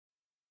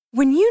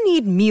When you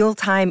need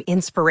mealtime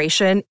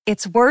inspiration,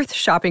 it's worth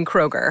shopping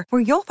Kroger,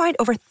 where you'll find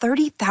over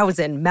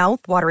 30,000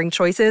 mouth-watering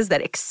choices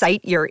that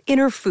excite your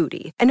inner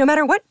foodie. And no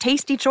matter what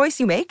tasty choice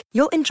you make,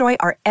 you'll enjoy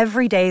our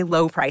everyday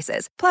low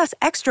prices, plus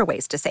extra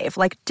ways to save,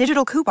 like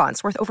digital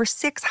coupons worth over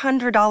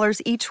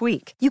 $600 each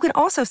week. You can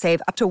also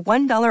save up to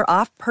 $1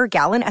 off per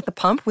gallon at the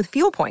pump with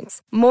fuel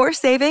points. More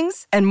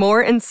savings and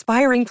more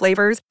inspiring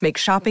flavors make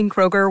shopping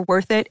Kroger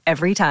worth it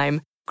every time.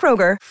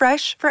 Kroger,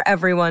 fresh for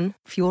everyone.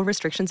 Fuel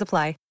restrictions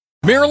apply.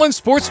 Maryland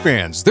sports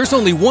fans, there's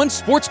only one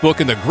sportsbook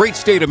in the great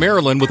state of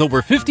Maryland with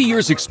over 50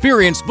 years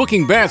experience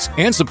booking bets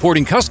and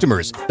supporting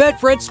customers.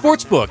 Betfred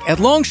Sportsbook at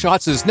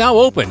Longshots is now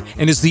open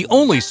and is the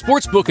only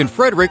sportsbook in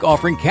Frederick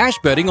offering cash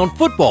betting on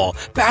football,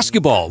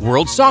 basketball,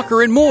 world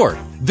soccer, and more.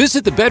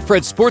 Visit the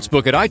Betfred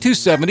Sportsbook at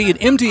I-270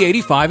 and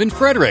MD-85 in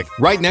Frederick,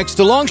 right next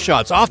to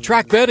Longshots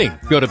off-track betting.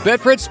 Go to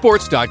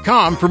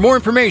betfredsports.com for more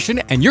information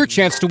and your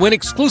chance to win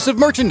exclusive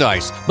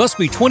merchandise. Must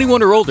be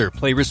 21 or older.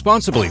 Play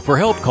responsibly. For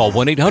help, call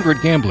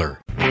 1-800-GAMBLER.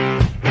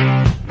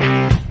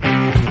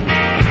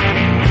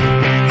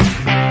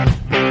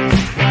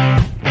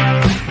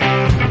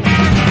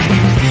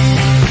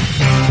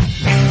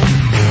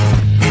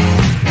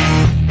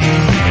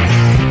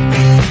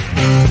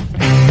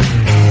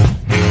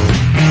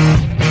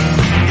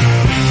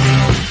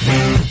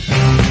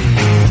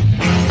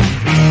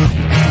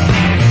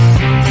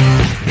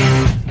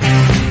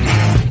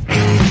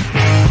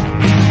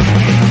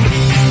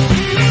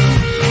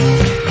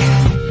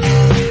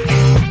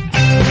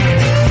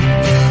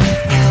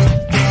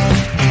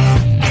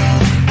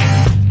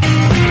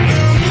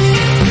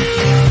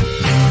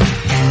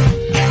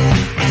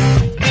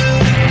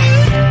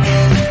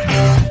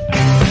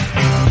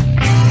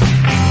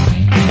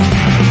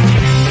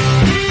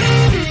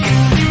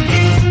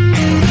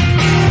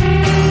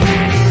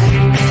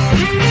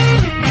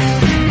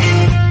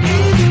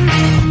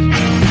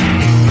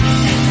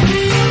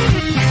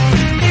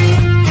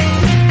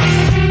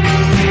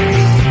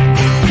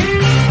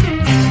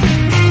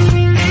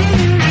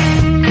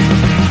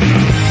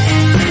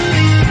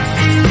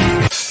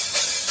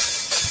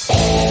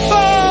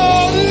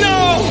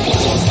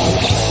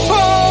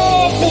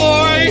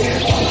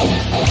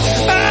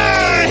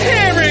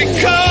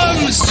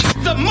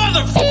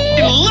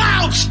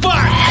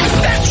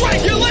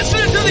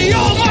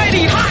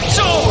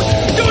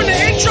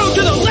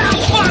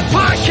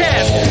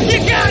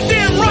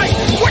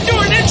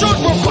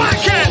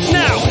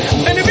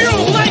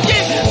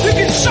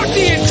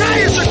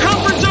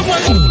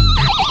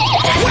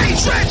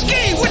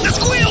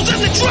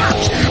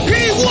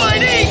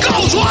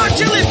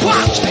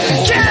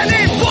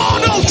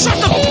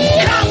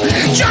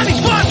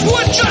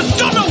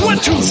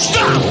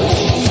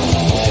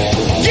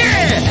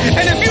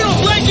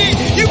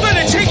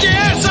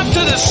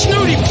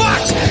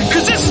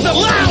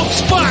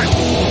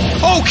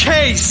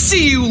 Okay,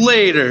 see you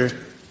later.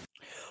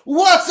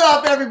 What's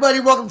up, everybody?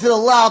 Welcome to the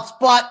Loud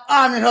Spot.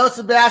 I'm your host,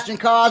 Sebastian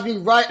Cosby,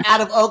 right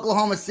out of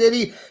Oklahoma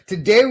City.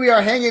 Today we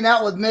are hanging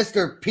out with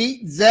Mr.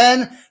 Pete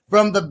Zen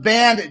from the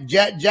band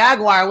Jet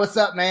Jaguar. What's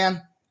up,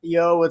 man?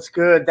 Yo, what's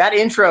good? That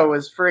intro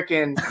was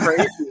freaking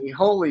crazy.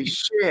 Holy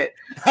shit.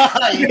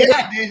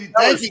 Yeah, dude.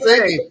 Thank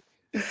you.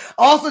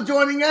 Also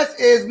joining us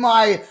is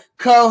my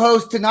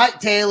co-host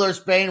tonight, Taylor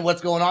Spain.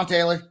 What's going on,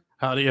 Taylor?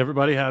 Howdy,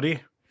 everybody. Howdy.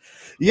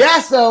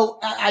 Yeah, so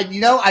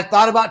I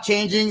thought about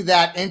changing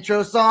that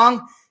intro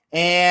song,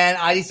 and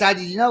I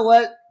decided, you know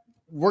what,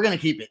 we're gonna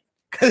keep it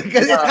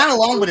because it's kind of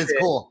long, but it's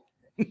cool.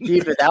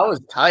 Keep it. That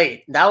was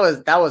tight. That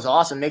was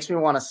awesome. Makes me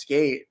want to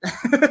skate.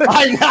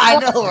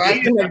 I know,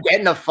 right? Get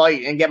in a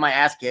fight and get my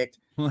ass kicked.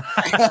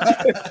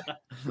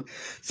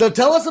 So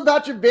tell us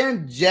about your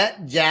band,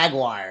 Jet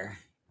Jaguar.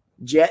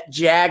 Jet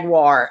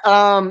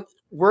Jaguar.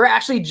 We're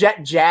actually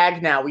Jet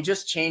Jag now. We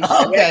just changed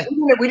it. Okay.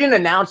 We didn't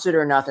announce it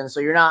or nothing, so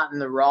you're not in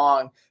the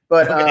wrong.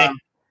 But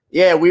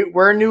yeah,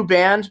 we're a new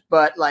band,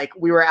 but like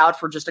we were out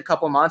for just a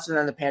couple months and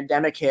then the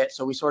pandemic hit,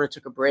 so we sort of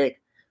took a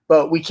break.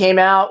 But we came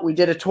out, we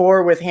did a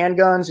tour with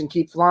Handguns and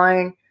Keep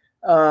Flying.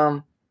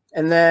 And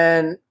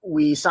then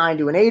we signed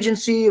to an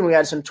agency and we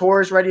had some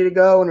tours ready to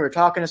go and we were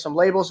talking to some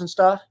labels and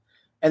stuff.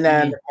 And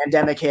then the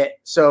pandemic hit.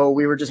 So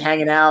we were just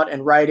hanging out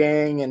and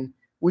writing, and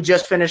we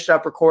just finished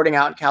up recording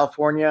out in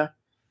California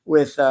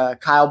with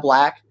Kyle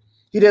Black.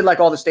 He did like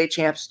all the state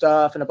champ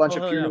stuff and a bunch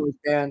of pure release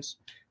bands.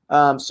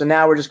 So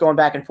now we're just going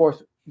back and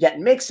forth,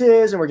 getting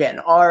mixes, and we're getting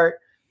art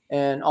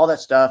and all that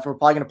stuff. And we're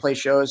probably going to play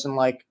shows and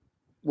like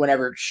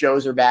whenever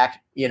shows are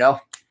back, you know?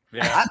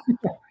 Yeah.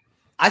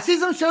 I see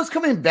some shows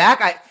coming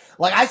back.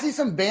 I see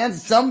some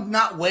bands, some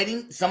not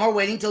waiting, some are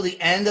waiting till the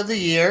end of the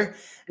year.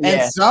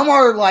 And some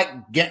are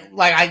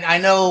I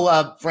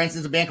know, for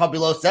instance, a band called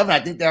Below 7. I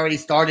think they already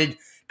started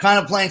kind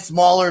of playing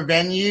smaller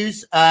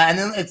venues. And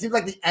then it seems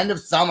like the end of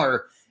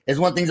summer is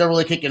when things are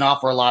really kicking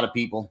off for a lot of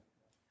people.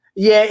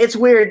 Yeah, it's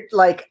weird.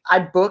 Like I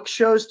book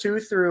shows too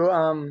through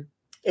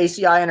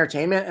ACI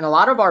Entertainment, and a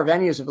lot of our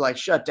venues have like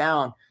shut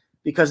down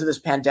because of this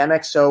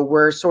pandemic. So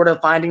we're sort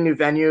of finding new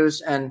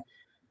venues, and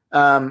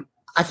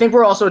I think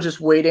we're also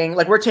just waiting.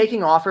 Like we're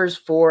taking offers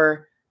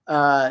for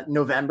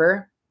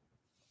November,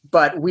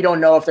 but we don't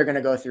know if they're going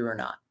to go through or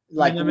not.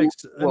 Like that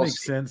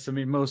makes sense. I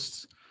mean,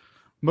 most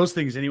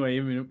things anyway.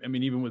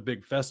 Even with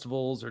big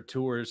festivals or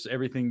tours,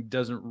 everything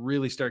doesn't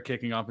really start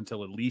kicking off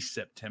until at least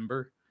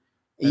September.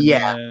 And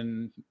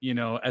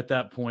then, at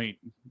that point,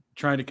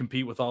 trying to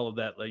compete with all of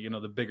that, like,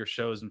 the bigger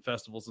shows and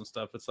festivals and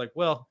stuff, it's like,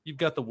 well, you've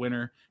got the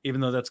winter,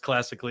 even though that's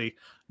classically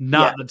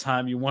not the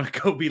time you want to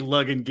go be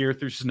lugging gear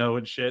through snow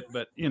and shit.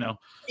 But,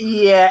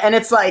 Yeah. And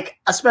it's like,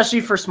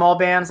 especially for small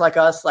bands like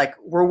us, like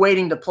we're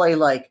waiting to play,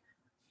 like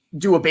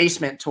do a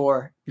basement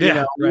tour.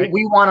 Right.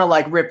 We want to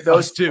like rip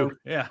those too.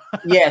 Yeah.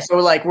 Yeah. So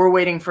like we're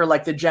waiting for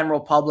like the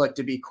general public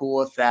to be cool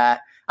with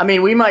that. I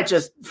mean, we might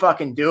just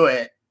fucking do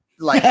it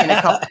like in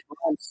a couple of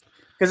months.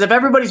 Because if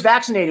everybody's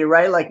vaccinated,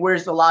 right? Like,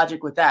 where's the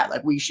logic with that?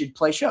 Like, we should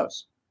play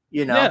shows,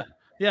 Yeah.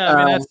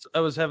 I mean, I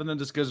was having the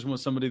discussion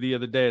with somebody the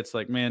other day. It's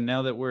like, man,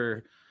 now that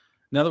we're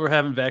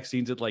having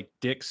vaccines at like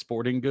Dick's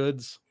Sporting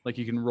Goods, like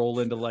you can roll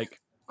into like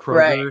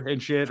Kroger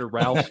and shit or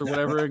Ralph's or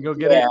whatever and go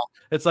get it.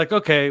 It's like,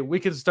 okay, we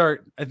can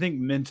start, I think,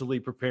 mentally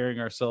preparing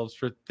ourselves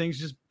for things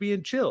just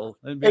being chill.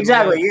 And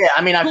exactly. Yeah.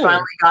 I mean, cool. I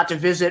finally got to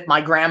visit my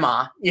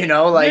grandma, the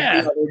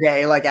other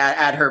day, like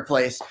at her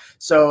place.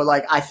 So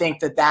like, I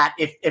think that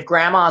if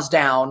grandma's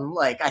down,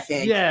 like I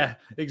think,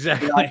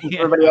 exactly. I think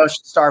everybody else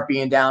should start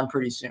being down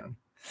pretty soon.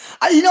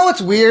 You know,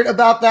 what's weird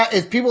about that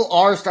is people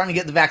are starting to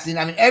get the vaccine.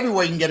 I mean,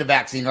 everywhere you can get a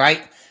vaccine,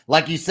 right?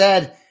 Like you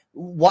said,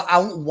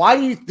 why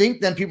do you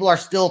think then people are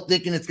still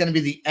thinking it's going to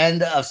be the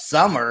end of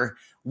summer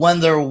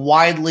when they're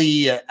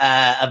widely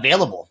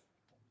available?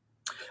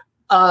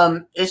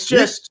 It's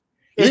just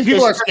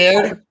people are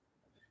scared.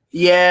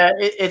 Yeah,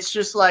 it's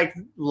just like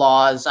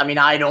laws. I mean,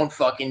 I don't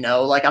fucking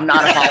know. Like, I'm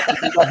not a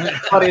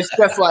politician, but it's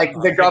just like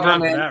the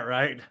government. That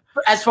right.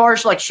 As far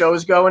as like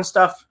shows go and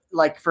stuff,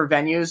 like for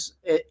venues,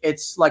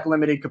 it's like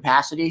limited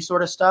capacity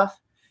sort of stuff.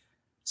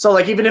 So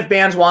like even if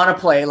bands want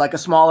to play like a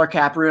smaller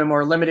cap room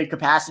or limited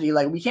capacity,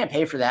 like we can't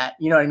pay for that.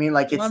 You know what I mean?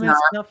 Like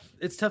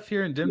it's tough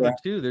here in Denver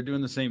too. They're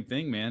doing the same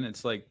thing, man.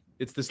 It's like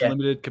it's this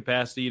limited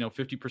capacity,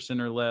 50%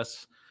 or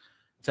less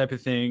type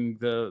of thing.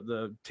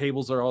 The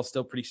tables are all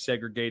still pretty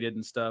segregated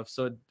and stuff.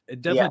 So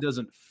it definitely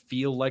doesn't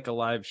feel like a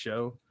live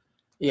show.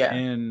 Yeah.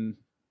 And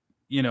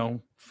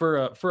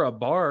for a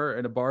bar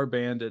and a bar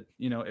band, it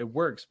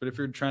works. But if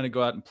you're trying to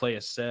go out and play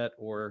a set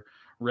or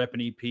rep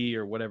an EP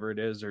or whatever it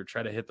is, or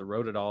try to hit the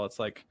road at all, it's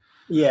like,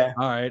 all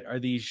right, are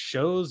these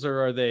shows or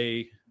are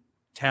they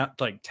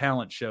like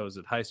talent shows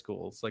at high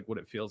school? It's like what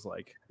it feels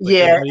like.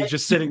 You're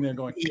just sitting there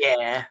going,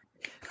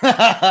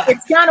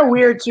 it's kind of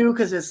weird too,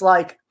 because it's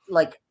like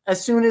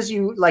as soon as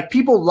you like,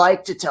 people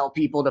like to tell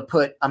people to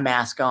put a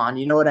mask on,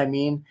 you know what I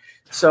mean?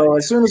 So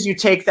as soon as you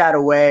take that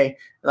away,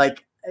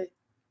 like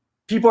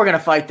people are going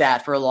to fight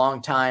that for a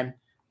long time,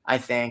 I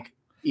think.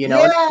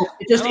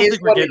 It just is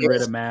we're getting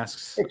rid of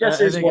masks. I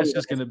think it's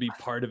just going to be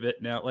part of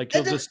it now. Like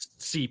you'll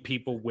just see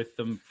people with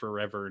them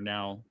forever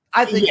now.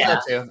 I think so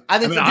too. I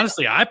mean,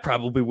 honestly, I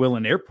probably will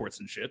in airports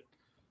and shit.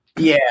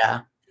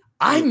 Yeah.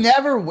 I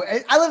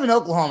live in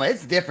Oklahoma.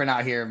 It's different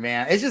out here,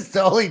 man. It's just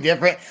totally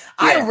different.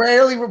 I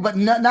rarely, but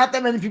not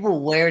that many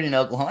people wear it in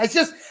Oklahoma. It's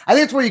just, I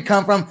think it's where you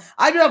come from.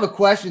 I do have a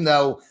question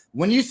though.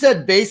 When you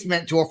said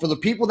basement tour, for the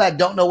people that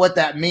don't know what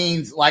that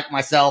means, like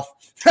myself,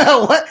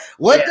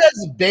 what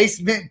does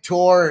basement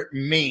tour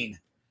mean?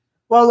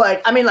 Well,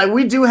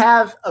 we do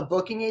have a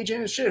booking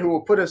agent and shit who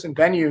will put us in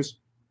venues,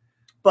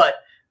 but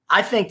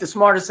I think the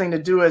smartest thing to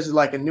do as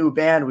like a new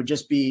band would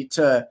just be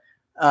to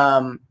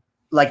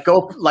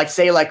go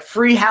say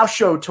free house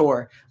show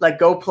tour, like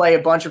go play a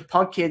bunch of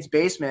punk kids'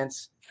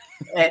 basements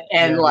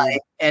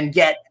and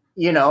get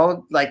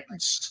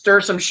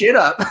stir some shit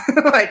up.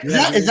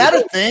 Is that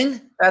a thing?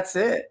 That's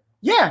it.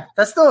 Yeah,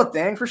 that's still a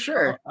thing for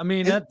sure. I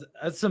mean,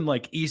 that's some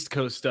like East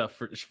Coast stuff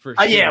for sure.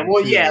 Yeah,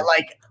 well, yeah,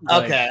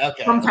 okay.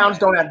 Some towns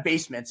don't have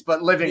basements,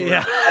 but living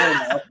rooms, I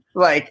don't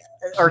know,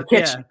 or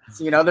kitchens.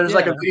 There's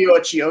like a video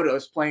of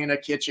Chiodos playing in a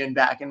kitchen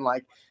back in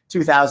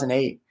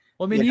 2008.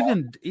 Well, I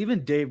mean,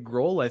 even Dave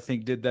Grohl, I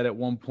think, did that at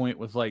one point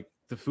with like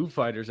the Foo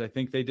Fighters. I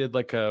think they did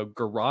like a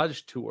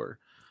garage tour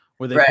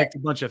where they picked a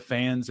bunch of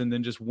fans and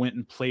then just went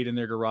and played in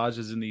their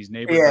garages in these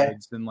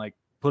neighborhoods and like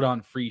put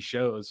on free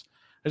shows.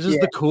 It's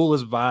just the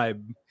coolest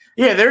vibe.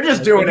 Yeah, they're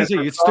just doing it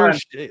for fun.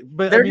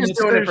 They're just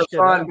doing it for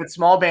fun, but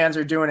small bands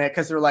are doing it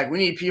because they're like, we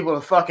need people to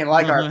fucking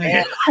like our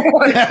band.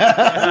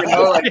 That's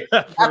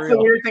the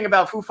weird thing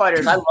about Foo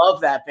Fighters. I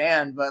love that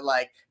band, but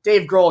like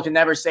Dave Grohl can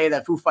never say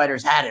that Foo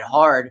Fighters had it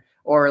hard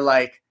or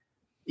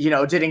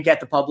didn't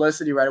get the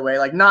publicity right away.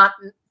 Like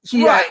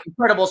he had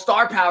incredible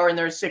star power and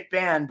they're a sick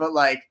band, but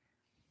like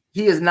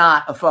he is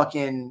not a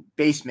fucking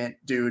basement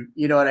dude.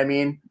 You know what I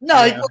mean?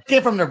 No, he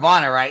came from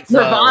Nirvana, right?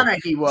 So. Nirvana,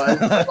 he was.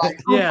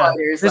 Foo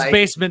Fighters, his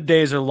basement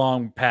days are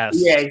long past.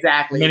 Yeah,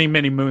 exactly. Many,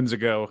 many moons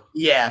ago.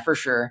 Yeah, for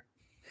sure.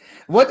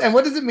 What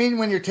does it mean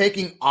when you're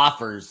taking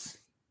offers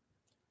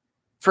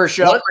for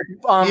shows?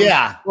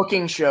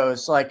 Booking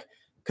shows,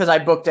 because I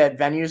booked at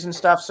venues and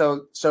stuff.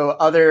 So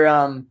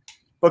other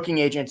booking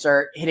agents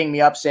are hitting me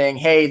up saying,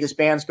 "Hey, this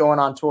band's going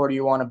on tour. Do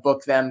you want to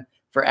book them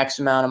for X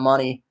amount of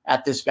money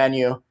at this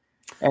venue?"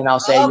 And I'll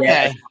say,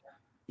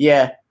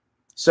 yeah.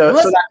 So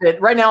that's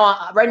it. Right now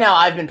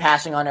I've been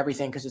passing on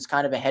everything because it's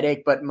kind of a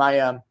headache. But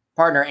my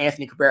partner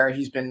Anthony Cabrera,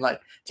 he's been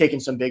like taking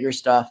some bigger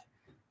stuff.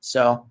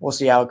 So we'll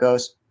see how it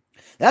goes.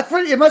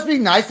 It must be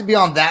nice to be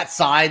on that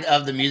side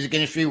of the music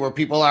industry where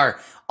people are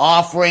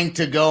offering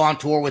to go on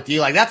tour with you.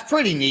 Like, that's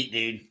pretty neat,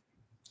 dude.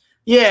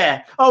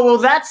 Yeah. Oh, well,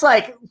 that's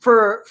like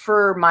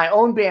for my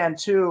own band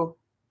too.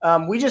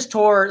 We just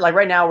tour, like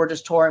right now we're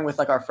just touring with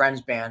like our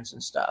friends' bands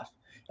and stuff.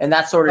 And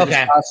that's sort of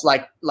just us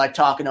like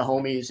talking to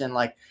homies and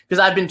like, because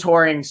I've been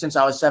touring since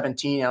I was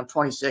 17. I'm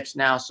 26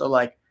 now. So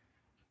like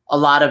a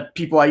lot of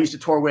people I used to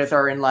tour with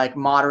are in like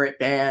moderate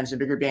bands and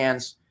bigger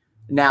bands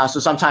now. So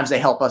sometimes they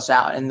help us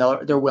out and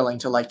they're willing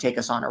to like take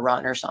us on a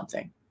run or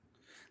something.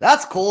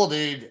 That's cool,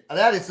 dude.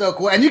 That is so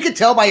cool. And you can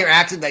tell by your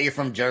accent that you're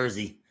from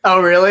Jersey. Oh,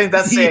 really?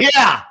 That's sick.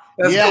 Yeah.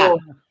 That's cool.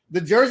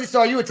 The Jersey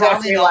Star, you were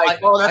telling me like,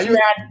 oh,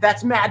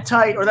 that's mad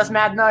tight, or that's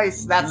mad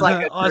nice. That's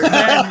like that's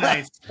mad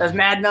nice. That's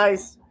mad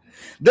nice.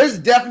 There's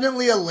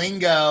definitely a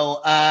lingo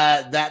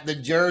that the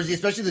Jersey,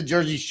 especially the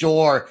Jersey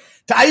Shore.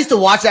 I used to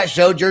watch that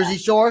show, Jersey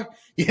Shore,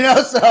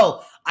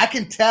 so I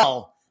can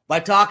tell by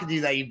talking to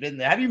you that you've been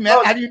there. Have you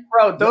met?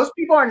 Bro, those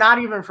people are not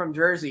even from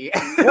Jersey.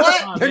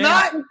 What? Oh, they're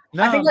not?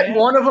 No, I think like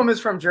one of them is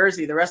from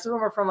Jersey. The rest of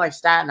them are from like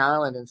Staten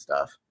Island and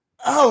stuff.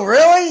 Oh,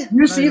 really?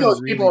 You see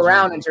those people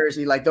around in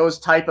Jersey, like those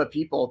type of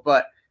people,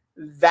 but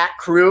that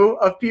crew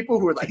of people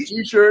who are like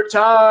t-shirt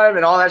time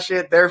and all that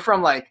shit, they're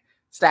from like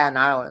Staten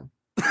Island.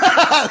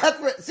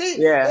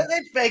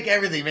 They fake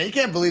everything, man. You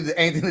can't believe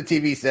anything the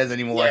TV says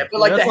anymore. Yeah,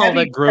 but like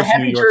the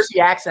heavy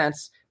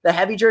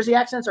Jersey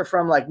accents, are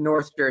from like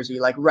North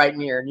Jersey, like right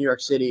near New York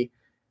City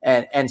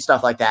and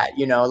stuff like that,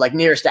 like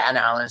near Staten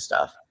Island and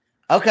stuff.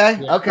 Okay.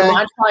 Yeah. Okay. So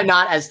mine's probably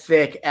not as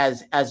thick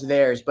as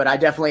theirs, but I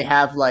definitely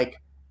have like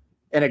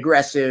an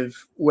aggressive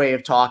way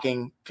of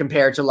talking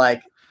compared to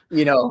like,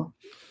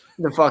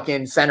 the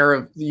fucking center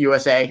of the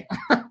USA.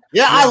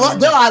 Yeah, I love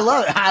it.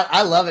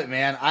 I love it,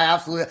 man.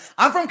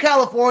 I'm from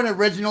California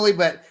originally,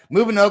 but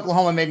moving to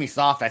Oklahoma made me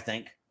soft, I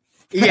think.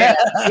 Yeah.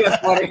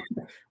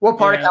 What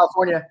part of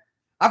California?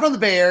 I'm from the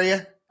Bay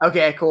Area.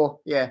 Okay,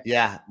 cool. Yeah.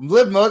 Yeah.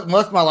 Lived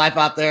most of my life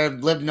out there.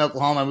 Lived in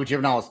Oklahoma. I moved here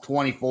when I was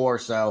 24.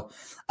 So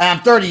I'm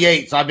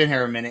 38. So I've been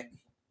here a minute.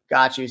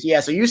 Got you. Yeah.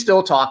 So you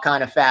still talk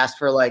kind of fast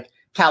for like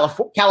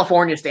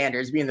California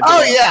standards being the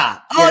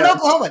in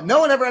Oklahoma. No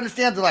one ever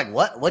understands. They're like,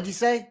 what? What'd you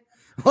say?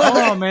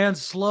 Oh man,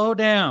 slow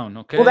down.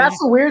 Okay. Well, that's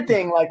the weird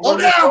thing. Like, slow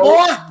down,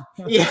 boy.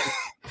 Yeah.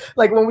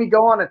 Like when we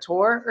go on a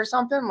tour or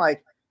something,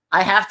 like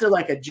I have to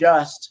like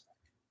adjust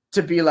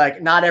to be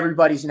like, not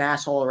everybody's an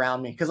asshole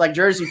around me. Cause like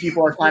Jersey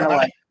people are kind of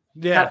like,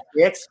 kind of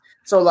dicks.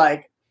 So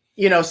like,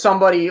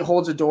 somebody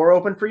holds a door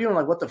open for you and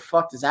like, what the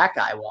fuck does that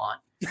guy want?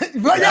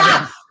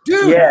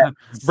 Dude. Yeah.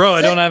 Bro,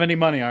 I don't have any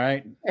money. All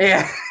right.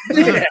 Yeah.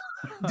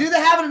 Dude, that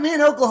happened to me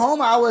in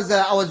Oklahoma. I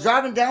was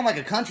driving down like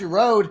a country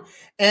road,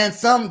 and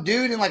some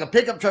dude in like a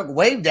pickup truck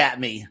waved at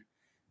me,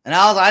 and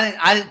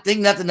I didn't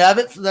think nothing of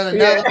it. So then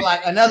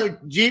another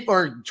Jeep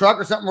or truck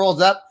or something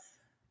rolls up,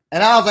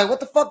 and I was like,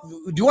 "What the fuck?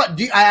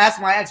 I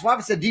asked my ex-wife.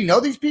 I said, "Do you know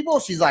these people?"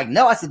 She's like,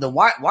 "No." I said, "Then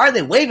why are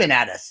they waving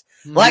at us?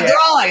 Like they're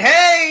all like,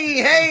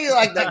 hey,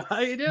 like that." How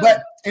you doing?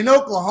 But in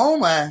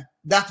Oklahoma,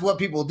 that's what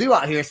people do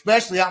out here,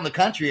 especially out in the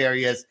country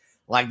areas.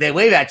 Like they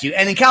wave at you,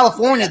 and in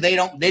California, they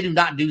do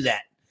not do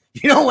that.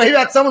 You don't wave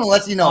at someone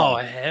unless you know. Oh,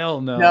 hell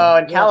no. No,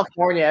 in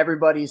California,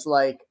 everybody's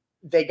like,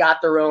 they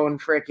got their own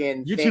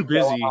freaking. You're too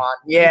busy.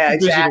 Yeah, you're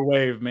too exactly. busy to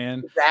wave,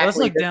 man. Exactly. That's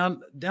like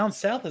down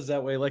south is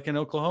that way. Like in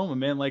Oklahoma,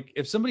 man. Like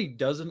if somebody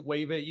doesn't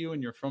wave at you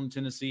and you're from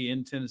Tennessee,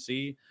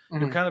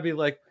 you'll kind of be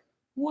like,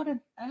 "What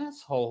an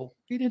asshole!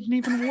 He didn't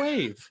even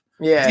wave."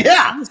 Yeah.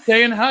 I'm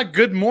saying hi,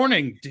 good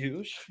morning,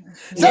 douche.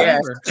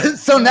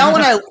 So now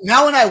when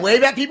I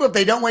wave at people, if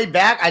they don't wave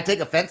back, I take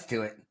offense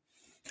to it.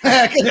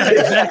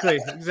 Exactly.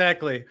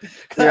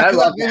 Yeah, I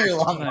love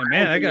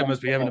man, that guy must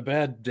be having a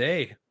bad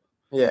day.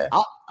 Yeah,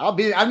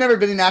 I've never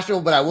been in Nashville,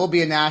 but I will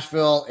be in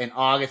Nashville in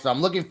August. So I'm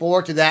looking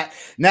forward to that.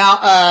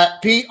 Now,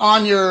 Pete,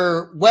 on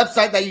your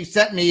website that you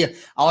sent me,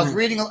 I was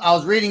reading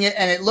it,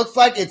 and it looks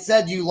like it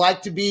said you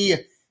like to be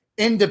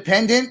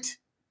independent.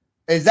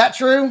 Is that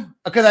true?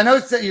 Because I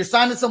noticed that you're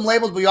signed to some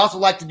labels, but you also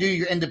like to do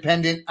your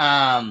independent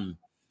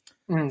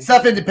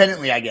stuff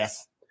independently, I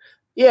guess.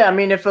 Yeah, I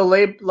mean, if a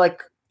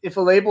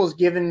label is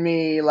giving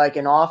me like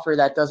an offer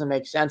that doesn't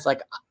make sense,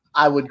 like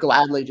I would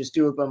gladly just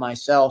do it by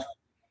myself.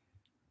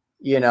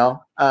 Yeah.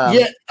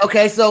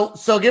 Okay. So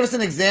give us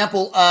an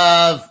example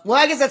of. Well,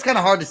 I guess that's kind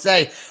of hard to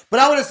say, but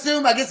I would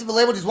assume, I guess, if a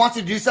label just wants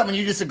you to do something,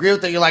 you disagree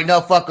with it, you're like,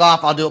 no, fuck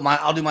off. I'll do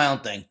my own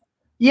thing.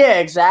 Yeah,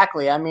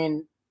 exactly. I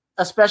mean,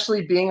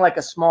 especially being like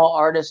a small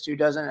artist who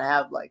doesn't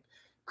have like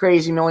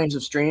crazy millions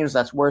of streams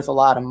that's worth a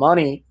lot of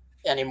money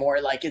anymore.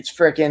 Like it's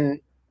freaking.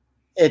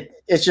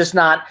 It's just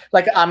not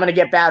like I'm going to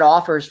get bad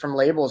offers from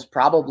labels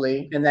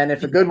probably. And then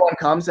if a good one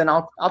comes, then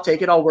I'll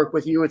take it. I'll work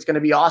with you. It's going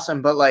to be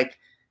awesome. But like,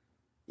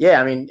 yeah,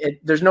 I mean,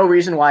 there's no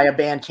reason why a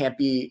band can't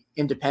be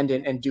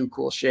independent and do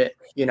cool shit,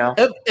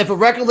 If a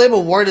record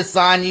label were to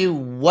sign you,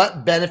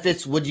 what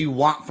benefits would you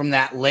want from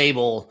that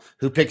label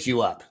who picks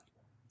you up?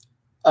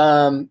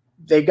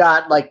 they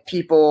got like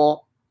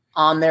people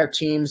on their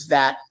teams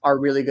that are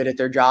really good at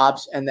their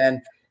jobs, and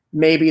then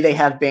maybe they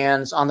have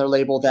bands on their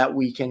label that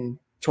we can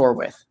tour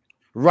with.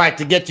 Right,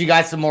 to get you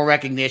guys some more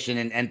recognition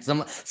and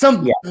some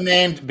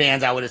named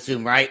bands, I would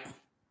assume, right?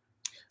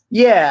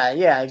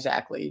 Yeah,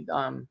 exactly.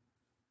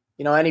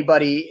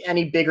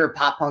 Any bigger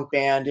pop punk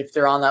band, if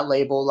they're on that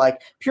label,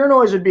 like Pure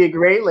Noise would be a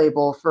great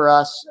label for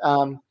us.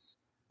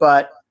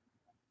 But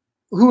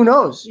who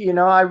knows?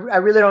 I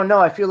really don't know.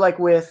 I feel like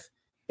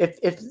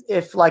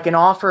if like an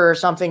offer or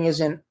something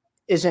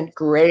isn't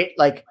great,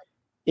 like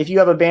if you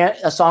have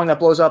a song that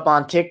blows up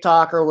on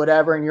TikTok or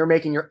whatever, and you're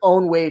making your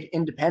own wave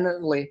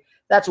independently,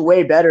 that's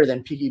way better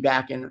than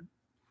piggybacking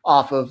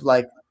off of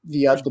like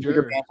the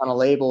bigger band on a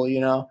label,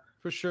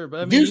 For sure.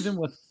 But I mean, even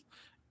with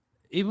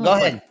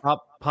like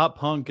pop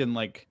punk and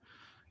like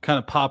kind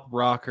of pop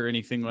rock or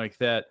anything like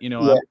that,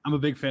 I'm a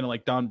big fan of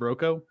like Don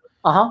Broco.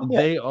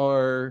 They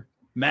are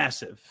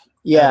massive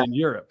in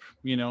Europe,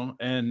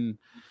 and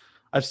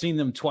I've seen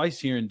them twice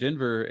here in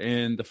Denver.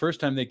 And the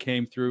first time they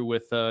came through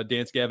with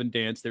Dance Gavin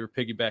Dance, they were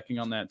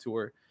piggybacking on that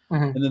tour.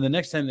 And then the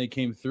next time they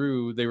came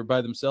through, they were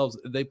by themselves.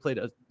 They played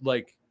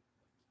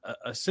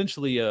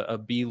essentially a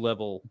B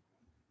level,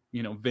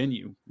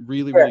 venue,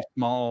 really, really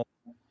small,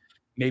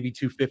 maybe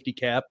 250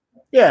 cap.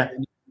 Yeah.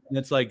 And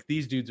it's like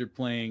these dudes are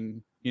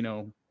playing,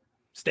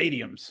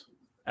 stadiums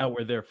out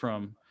where they're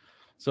from.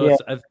 So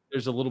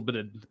there's a little bit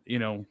of,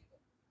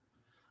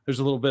 there's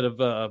a little bit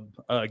of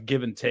a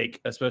give and take,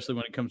 especially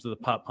when it comes to the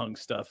pop punk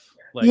stuff.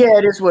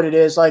 It is what it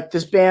is. Like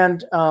this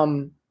band,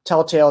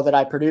 Telltale, that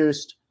I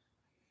produced,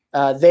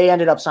 they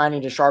ended up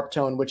signing to Sharp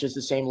Tone, which is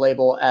the same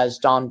label as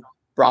Don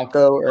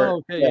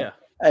Bronco.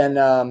 And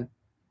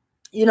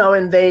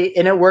and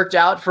it worked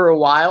out for a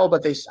while,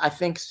 but I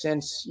think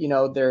since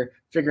they're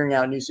figuring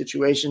out new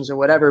situations or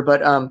whatever.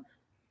 But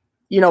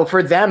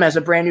for them as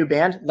a brand new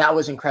band, that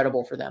was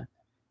incredible for them.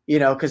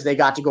 Because they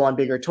got to go on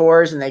bigger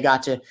tours and they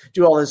got to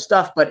do all this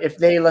stuff. But if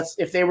they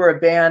were a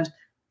band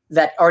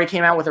that already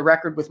came out with a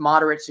record with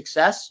moderate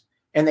success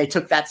and they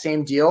took that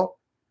same deal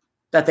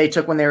that they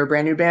took when they were a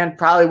brand new band,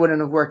 probably wouldn't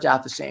have worked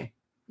out the same.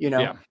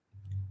 Yeah,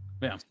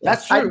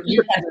 that's true.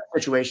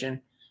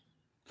 Situation.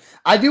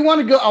 I want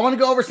to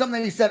go over something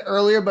that you said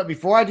earlier, but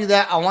before I do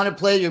that, I want to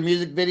play your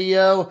music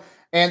video.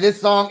 And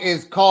this song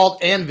is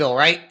called Anvil,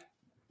 right?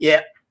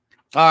 Yeah.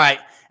 All right.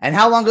 And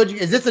how long ago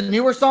is this a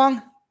newer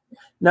song?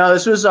 No,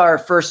 this was our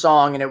first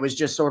song, and it was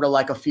just sort of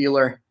like a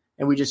feeler,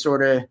 and we just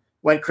sort of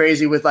went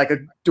crazy with like a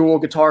dual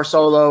guitar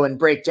solo and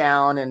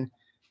breakdown, and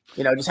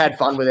just had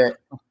fun with it.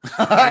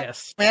 All right,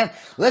 yes, man.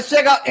 Let's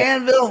check out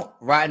Anvil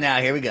right now.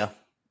 Here we go.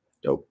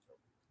 Dope.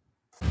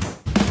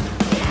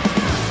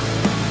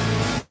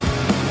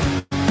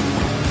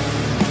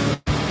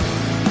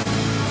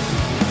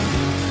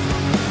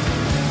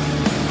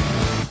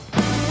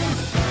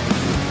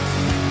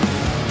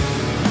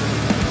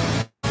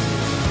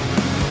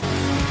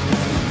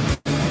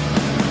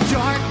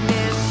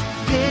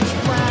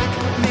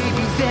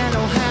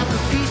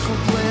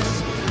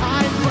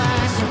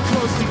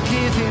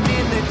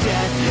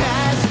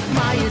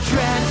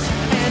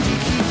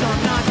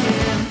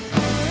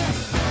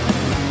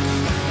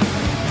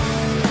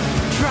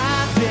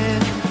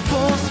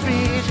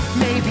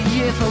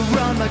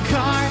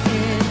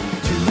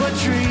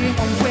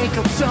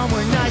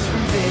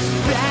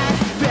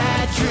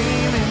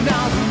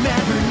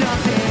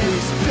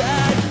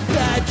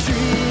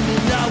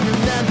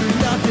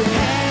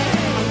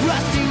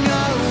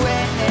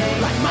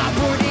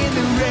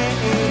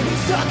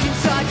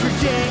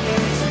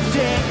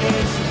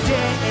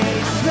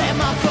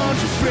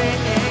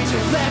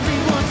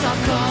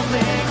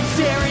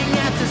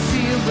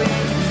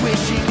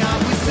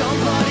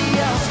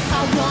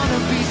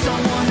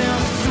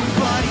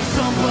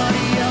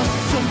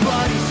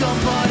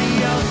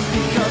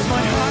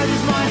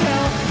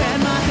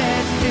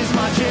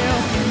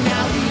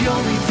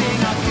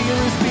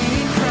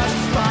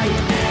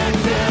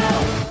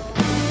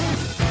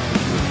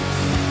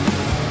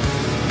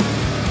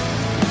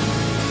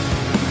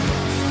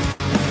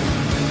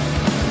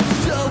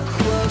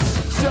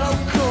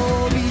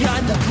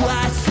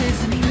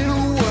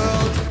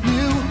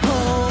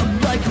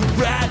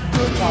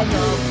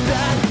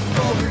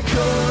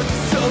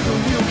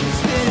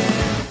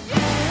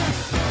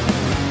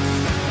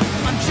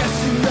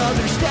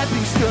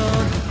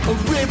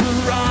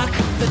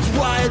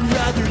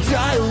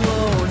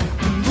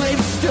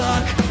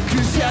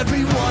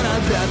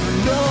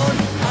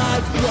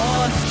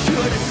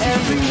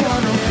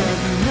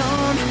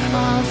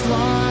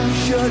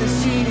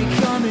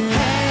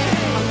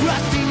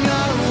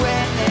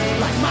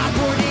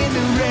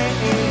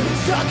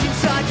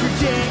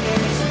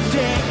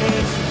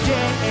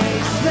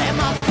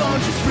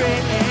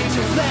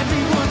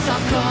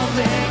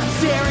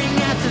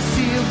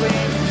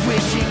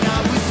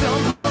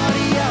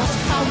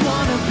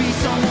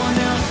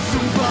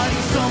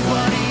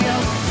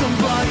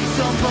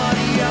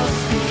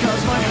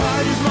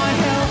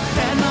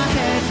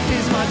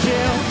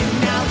 Jail,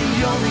 and now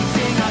the only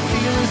thing I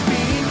feel is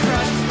being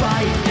crushed by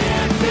an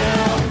anvil.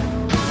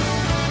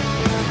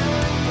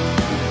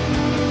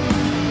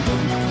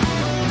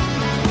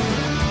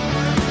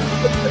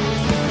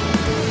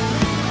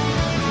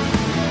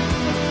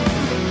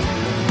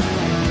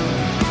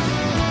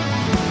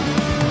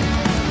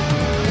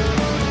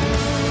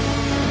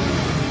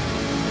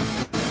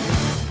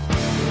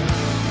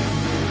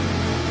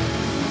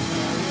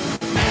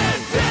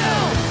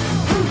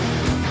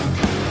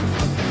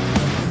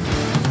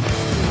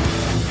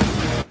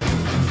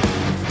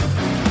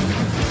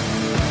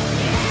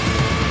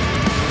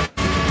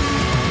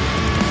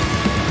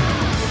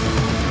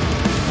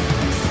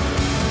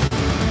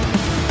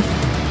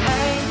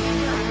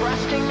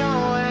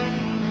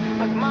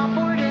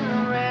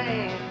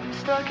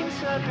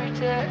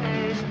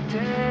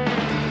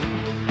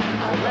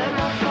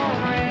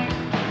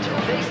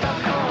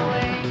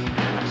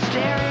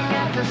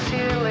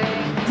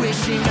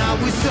 wishing I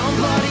was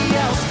somebody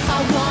else.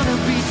 I wanna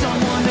be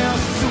someone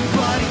else.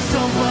 Somebody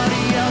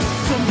else.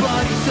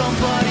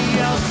 Somebody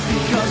else.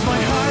 Because my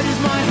heart is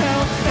my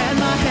hell and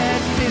my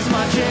head is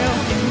my jail.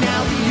 And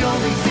now the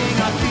only thing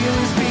I feel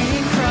is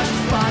being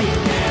crushed by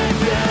an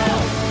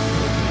anvil.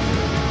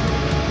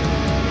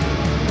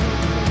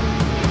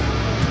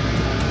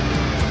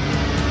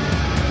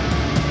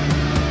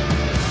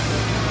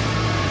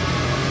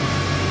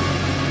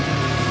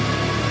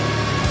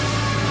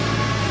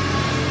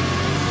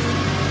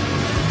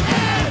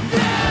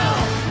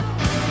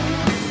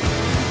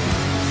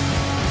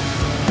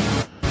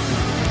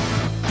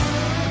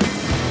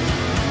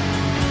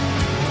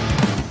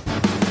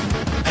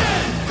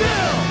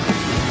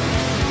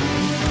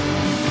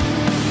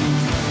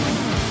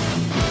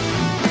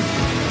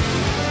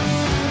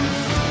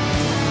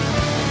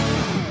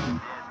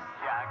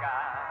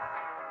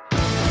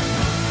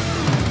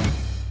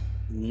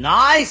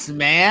 Nice,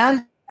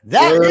 man.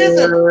 That is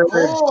a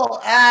cool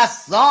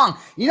ass song.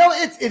 You know,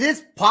 it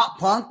is pop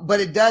punk, but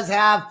it does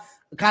have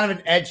kind of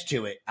an edge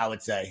to it, I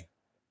would say.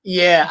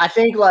 Yeah, I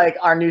think like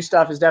our new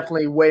stuff is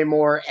definitely way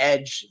more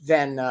edge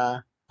than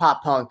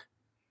pop punk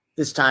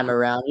this time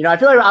around. You know, I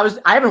feel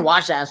like I haven't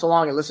watched that in so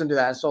long and listened to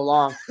that in so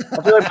long.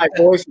 I feel like my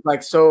voice is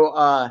like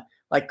so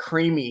like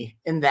creamy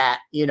in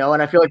that, you know,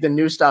 and I feel like the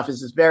new stuff is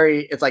just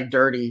it's like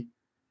dirty.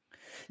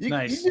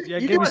 Nice. Yeah,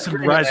 give me some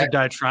Rise or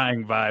Die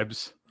Trying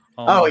vibes.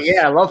 Almost. Oh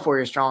yeah, I love For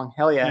You're Strong.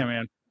 Hell yeah. Yeah,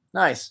 man.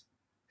 Nice.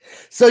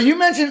 So you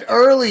mentioned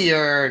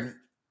earlier,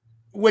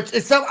 which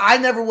is something I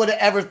never would have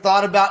ever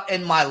thought about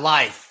in my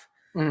life.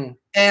 Mm.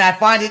 And I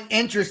find it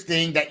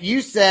interesting that you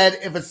said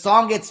if a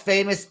song gets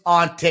famous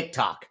on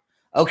TikTok.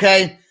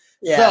 Okay.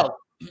 Yeah. So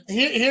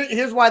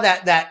here's why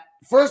that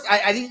first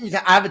I didn't used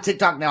to, I have a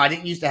TikTok now. I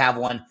didn't used to have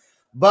one.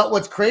 But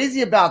what's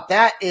crazy about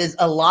that is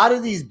a lot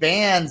of these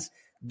bands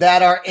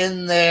that are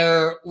in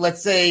their,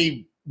 let's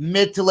say,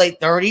 mid to late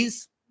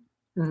 30s.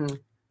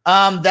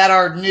 Mm-hmm. That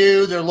are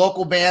new, they're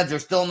local bands, they're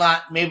still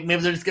not, maybe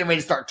they're just getting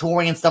ready to start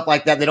touring and stuff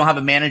like that. They don't have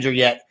a manager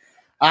yet.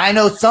 I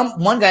know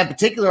one guy in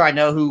particular I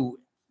know who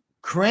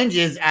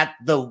cringes at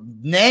the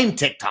name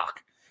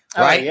TikTok,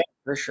 right? Oh, yeah,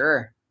 for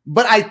sure.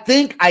 But I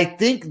think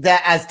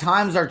that as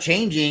times are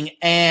changing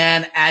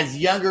and as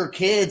younger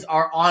kids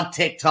are on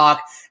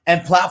TikTok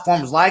and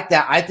platforms like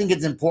that, I think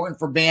it's important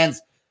for bands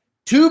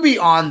to be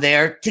on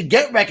there to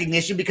get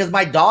recognition, because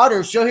my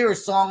daughter, she'll hear a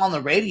song on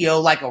the radio,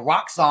 like a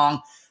rock song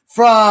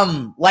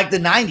from like the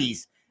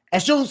 90s,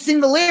 and she'll sing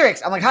the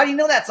lyrics. I'm like, how do you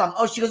know that song?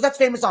 Oh, she goes, that's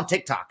famous on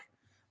TikTok.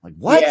 I'm like,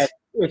 what? Yeah,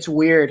 it's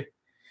weird.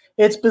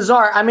 It's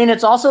bizarre. I mean,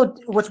 it's also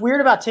what's weird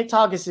about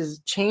TikTok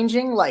is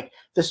changing like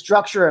the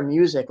structure of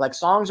music. Like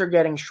songs are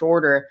getting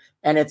shorter,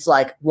 and it's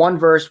like one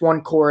verse,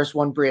 one chorus,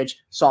 one bridge,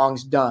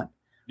 song's done.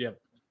 Yep.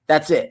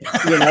 That's it.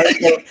 You know,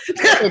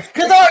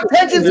 because our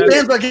attention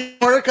spans are getting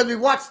shorter because we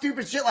watch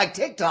stupid shit like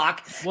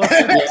TikTok. Well,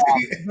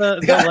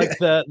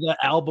 the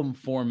album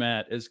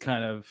format is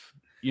kind of,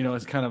 you know,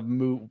 it's kind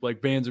of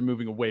like bands are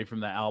moving away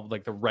from the album,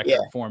 like the record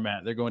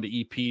format. They're going to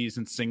EPs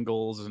and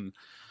singles and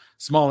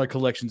smaller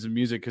collections of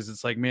music, because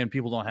it's like, man,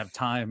 people don't have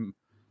time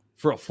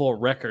for a full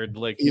record.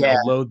 Like, you know,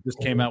 Load just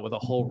came out with a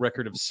whole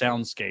record of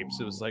soundscapes.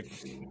 It was like,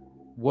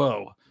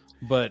 whoa.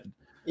 But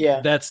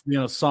that's, you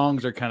know,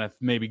 songs are kind of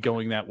maybe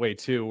going that way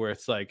too, where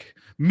it's like,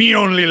 me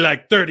only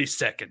like 30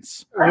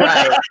 seconds.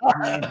 Right.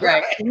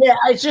 Right. Yeah,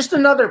 it's just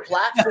another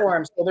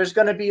platform. So there's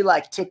going to be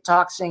like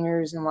TikTok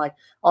singers and like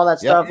all that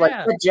stuff. Like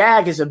Jet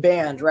Jag is a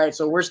band, right?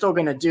 So we're still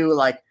going to do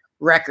like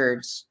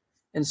records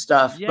and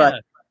stuff. Yeah.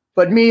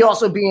 But me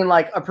also being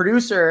like a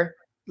producer,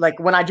 like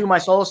when I do my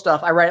solo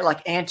stuff, I write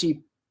like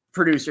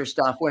anti-producer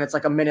stuff when it's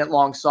like a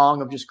minute-long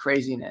song of just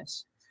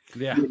craziness.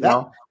 Yeah. You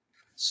know?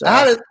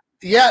 So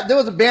there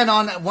was a band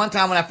on at one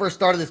time when I first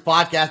started this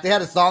podcast. They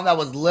had a song that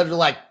was literally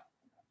like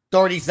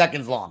 30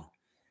 seconds long.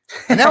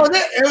 And that was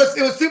it.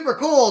 It was super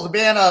cool. It was a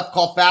band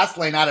called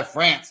Fastlane out of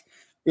France.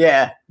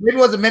 Yeah. Maybe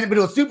it was a minute, but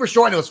it was super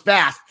short and it was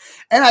fast.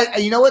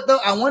 And you know what though?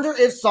 I wonder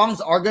if songs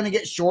are going to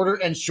get shorter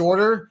and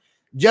shorter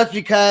just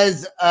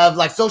because of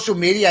like social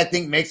media. I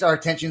think makes our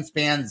attention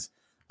spans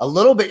a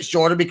little bit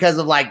shorter because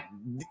of like,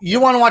 you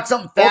want to watch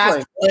something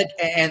fast, quick,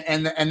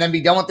 and then be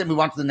done with it and move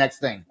on to the next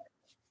thing.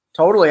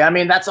 Totally. I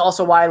mean, that's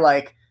also why,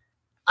 like,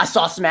 I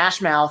saw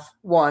Smash Mouth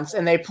once,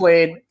 and they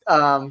played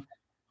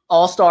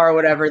All-Star or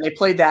whatever. They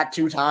played that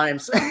 2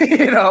 times,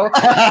 you know?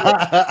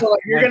 So, like,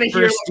 you're going to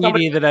hear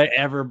CD that I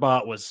ever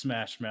bought was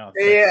Smash Mouth.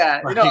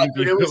 Yeah. You know,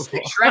 dude,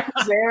 Shrek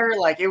was there.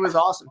 Like, it was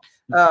awesome.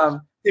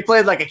 They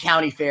played, like, a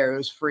county fair. It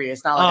was free.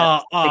 It's not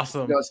like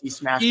awesome. Go see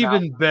Smash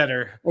Even Mouth.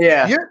 better.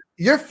 Yeah.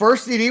 Your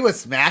first CD was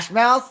Smash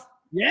Mouth?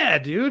 Yeah,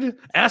 dude.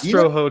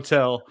 Astro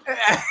Hotel.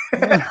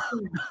 That's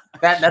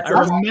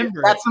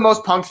the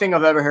most punk thing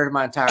I've ever heard in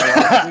my entire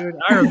life. Dude,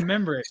 I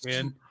remember it,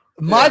 man.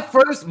 My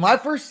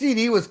first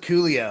CD was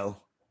Coolio.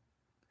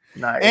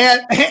 Nice.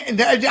 And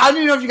I don't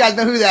even know if you guys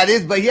know who that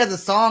is, but he has a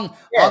song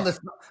on the.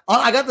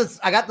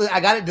 I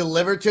got it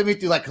delivered to me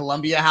through like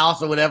Columbia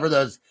House or whatever,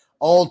 those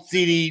old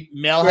CD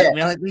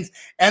mailing things.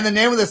 And the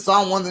name of the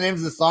song, one of the names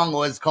of the song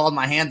was called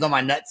 "My Hands on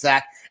My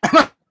Nutsack."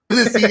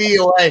 the CD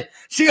away.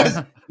 She goes,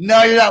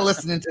 "No, you're not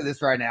listening to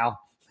this right now."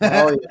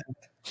 Oh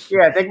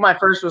yeah, I think my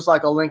first was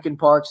like a Linkin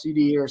Park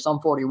CD or some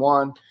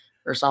 41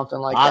 or something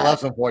like that. I love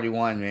some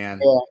 41, man.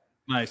 Yeah,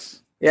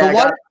 Nice. yeah. So I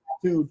what? got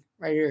two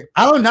right here.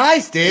 Oh,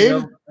 nice,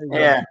 dude.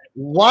 Yeah.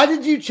 Why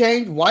did you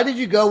change? Why did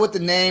you go with the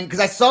name? Because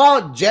I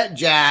saw Jet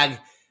Jag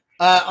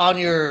on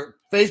your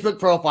Facebook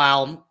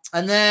profile,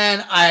 and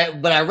then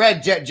I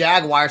read Jet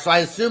Jaguar, so I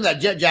assumed that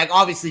Jet Jag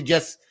obviously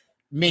just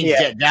means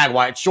Jet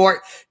Jaguar. It's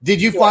short.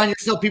 Did you find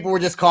yourself people were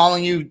just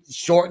calling you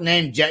short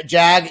name Jet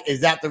Jag?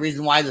 Is that the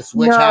reason why the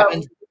switch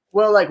happened?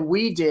 Well, like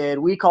we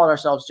called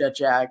ourselves Jet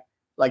Jag,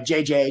 like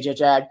JJ Jet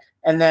Jag,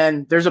 and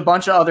then there's a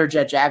bunch of other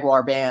Jet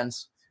Jaguar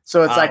bands.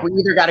 So it's like we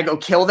either got to go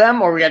kill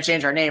them or we got to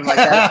change our name. Like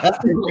that's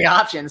the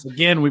options.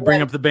 Again, we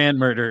bring up the band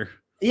murder.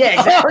 Yeah,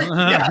 exactly.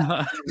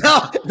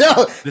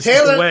 No. This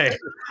Taylor, is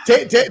the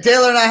way.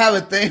 Taylor and I have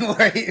a thing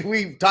where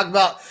we talk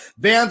about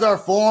bands are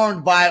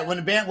formed by when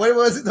the band. What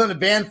was it when the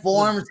band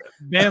forms?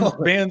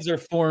 Bands are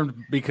formed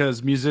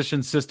because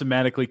musicians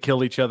systematically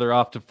kill each other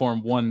off to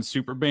form one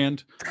super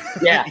band.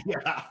 Yeah,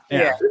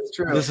 it's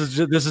true. This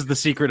is the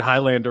secret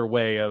Highlander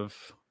way of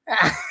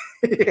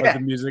the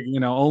music.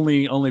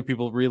 Only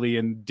people really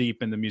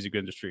deep in the music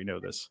industry know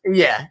this.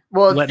 Yeah,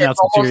 well, letting out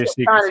some serious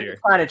secrets here.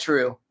 It's kind of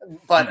true,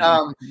 but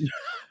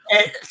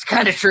it's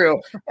kind of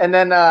true. And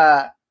then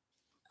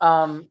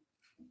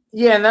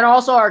and then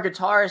also our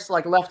guitarist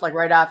like left like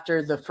right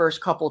after the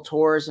first couple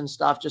tours and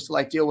stuff, just to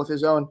like deal with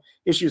his own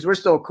issues. We're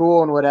still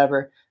cool and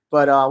whatever,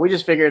 but we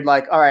just figured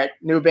like, all right,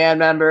 new band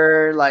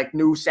member, like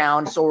new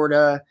sound,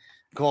 sorta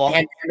cool.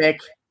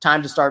 Pandemic,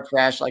 time to start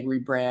fresh, like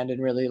rebrand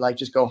and really like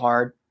just go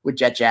hard with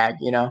Jet Jag,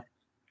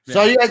 So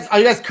are you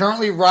guys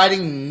currently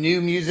writing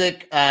new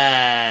music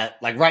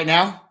like right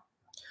now?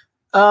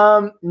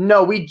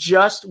 No, we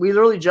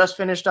literally just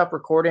finished up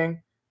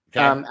recording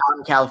out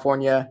in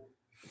California.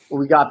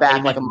 We got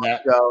back like a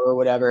month ago or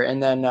whatever.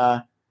 And then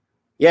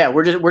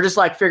we're just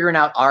like figuring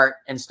out art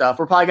and stuff.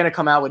 We're probably gonna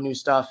come out with new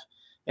stuff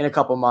in a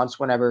couple months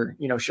whenever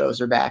shows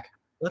are back.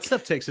 That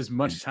stuff takes as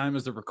much time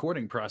as the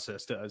recording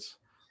process does.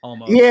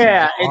 Almost.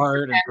 Yeah,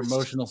 art and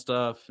promotional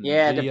stuff.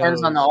 And it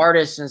depends on the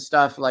artists and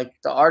stuff. Like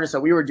the artist that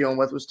we were dealing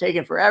with was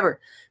taking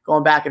forever,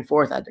 going back and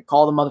forth. I had to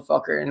call the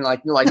motherfucker and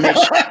like make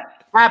sure it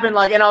happen.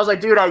 Like, and I was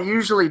like, dude, I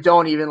usually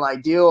don't even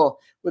like deal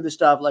with the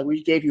stuff. Like,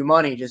 we gave you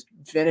money, just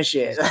finish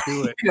it. Just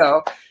do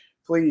it.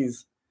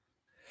 Please.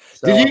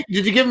 So, did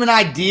you give him an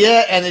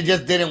idea and it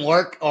just didn't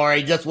work, or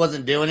he just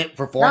wasn't doing it,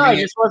 performing? No,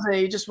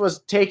 he just was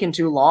taking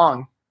too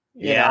long.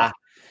 Yeah,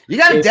 you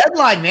got a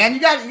deadline, man. You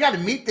got to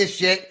meet this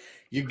shit.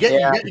 You're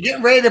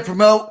getting ready to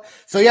promote.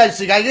 So I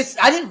guess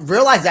I didn't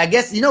realize that. I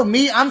guess,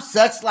 me, I'm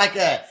such like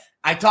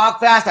I talk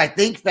fast, I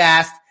think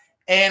fast,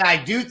 and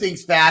I do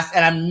things fast,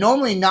 and I'm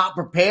normally not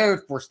prepared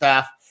for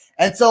stuff.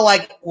 And so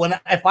like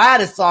if I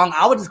had a song,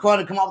 I would just go ahead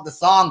and come up with a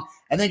song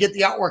and then get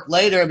the artwork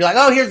later and be like,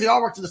 oh, here's the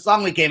artwork to the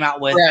song we came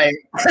out with. Right.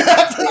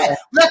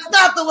 That's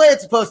not the way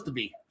it's supposed to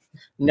be.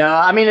 No,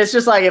 I mean, it's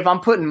just like if I'm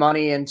putting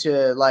money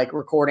into like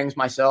recordings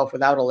myself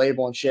without a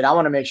label and shit, I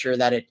want to make sure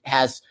that it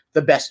has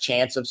the best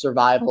chance of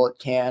survival it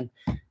can,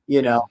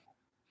 And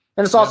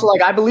it's also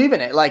like I believe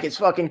in it. Like it's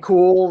fucking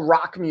cool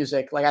rock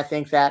music. Like I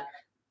think that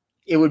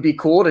it would be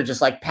cool to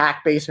just like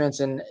pack basements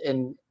and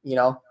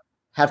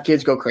have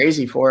kids go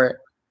crazy for it.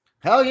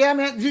 Hell yeah,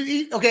 man.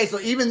 Okay, so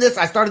even this,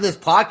 I started this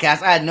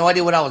podcast. I had no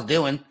idea what I was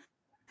doing.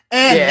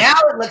 And now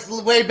it looks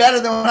way better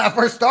than when I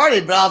first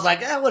started. But I was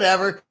like,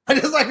 whatever. I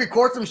just like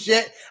record some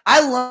shit. I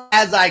learn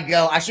as I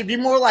go. I should be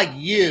more like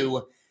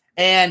you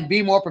and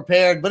be more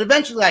prepared. But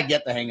eventually I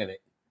get the hang of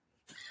it.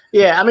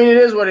 Yeah, I mean, it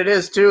is what it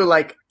is too.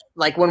 Like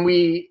when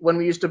we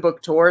used to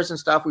book tours and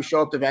stuff, we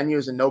show up to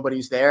venues and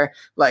nobody's there.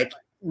 Like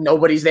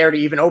nobody's there to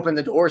even open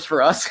the doors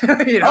for us.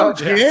 Oh,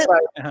 shit.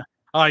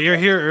 Oh, you're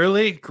here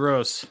early?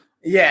 Gross.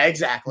 Yeah,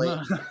 exactly.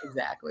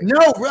 Exactly. No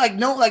one's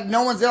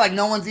there. Like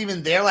no one's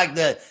even there. Like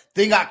the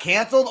thing got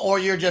canceled, or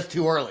you're just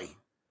too early.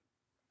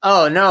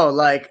 Oh no,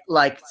 like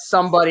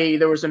somebody,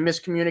 there was a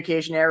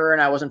miscommunication error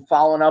and I wasn't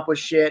following up with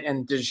shit,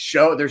 and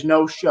there's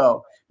no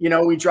show.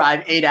 We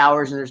drive 8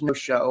 hours and there's no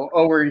show.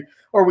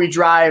 Or we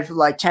drive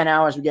like 10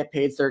 hours, we get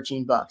paid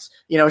 $13.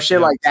 Shit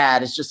like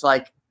that. It's just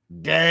like,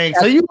 dang.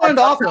 So you learned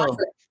also.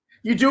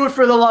 You do it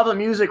for the love of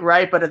music,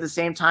 right? But at the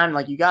same time,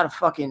 like you gotta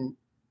fucking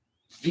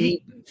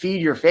feed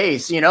your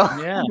face,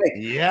 Yeah.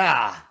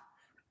 Yeah.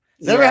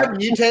 Does that ever happen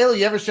to you, Taylor?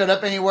 You ever showed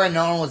up anywhere and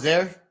no one was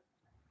there?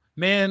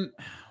 Man,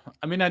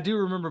 I mean, I do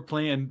remember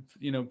playing,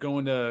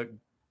 going to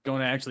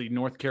actually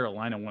North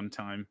Carolina one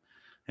time,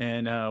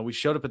 and we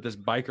showed up at this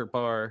biker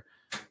bar,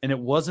 and it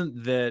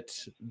wasn't that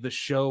the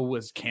show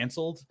was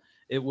canceled.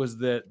 It was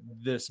that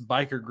this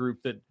biker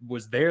group that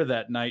was there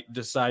that night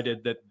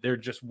decided that there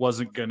just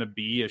wasn't going to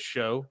be a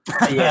show.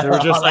 They were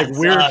just like,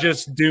 we're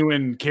just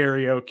doing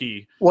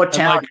karaoke. What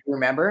town do you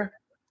remember?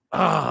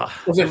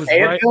 Was it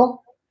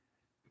Fayetteville?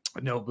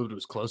 No, but it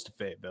was close to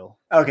Fayetteville.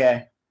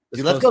 Okay.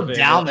 Dude, let's go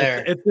down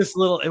there. It's this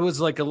little. It was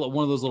like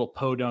one of those little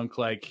podunk,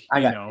 like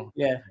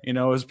it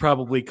was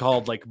probably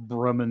called like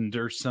Brummond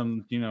or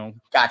some,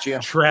 got you,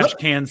 trash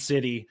can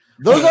city.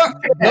 Those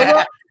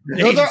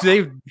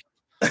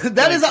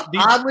That is an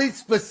oddly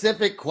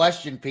specific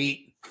question,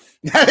 Pete.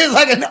 That is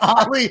like an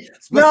oddly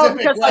specific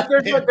because like,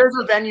 question. there's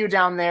a venue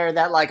down there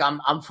that like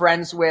I'm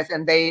friends with,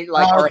 and they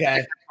like are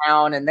in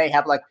town, and they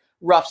have like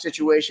rough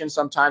situations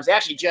sometimes. They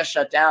actually just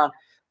shut down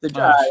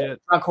the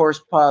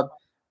Concourse Pub,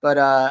 but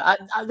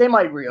they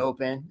might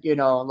reopen. You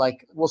know,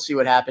 like we'll see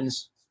what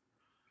happens.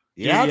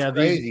 Yeah,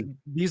 crazy.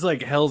 These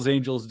like Hell's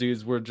Angels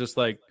dudes were just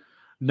like,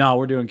 no,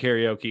 we're doing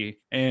karaoke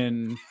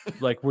and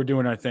like we're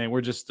doing our thing. We're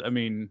just, I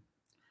mean,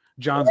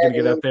 John's gonna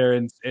get up there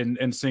and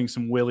sing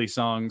some Willie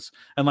songs,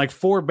 and like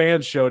 4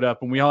 bands showed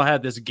up, and we all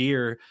had this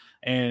gear,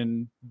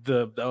 and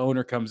the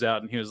owner comes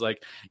out and he was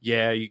like,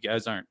 "Yeah, you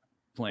guys aren't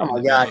playing." Oh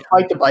my god,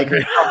 fight the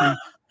bikers!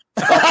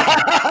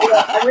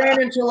 I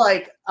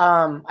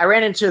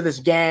ran into this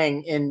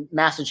gang in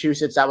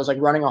Massachusetts that was like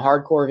running a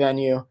hardcore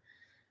venue,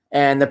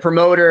 and the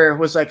promoter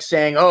was like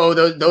saying, "Oh,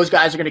 those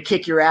guys are gonna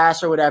kick your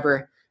ass" or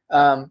whatever,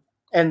 and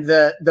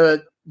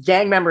the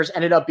gang members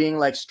ended up being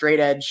like straight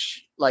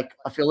edge, like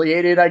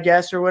affiliated, I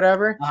guess, or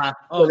whatever.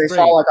 So they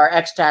saw like our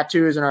X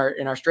tattoos and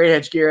our straight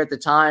edge gear at the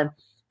time.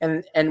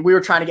 And we were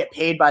trying to get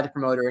paid by the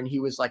promoter, and he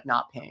was like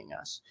not paying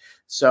us.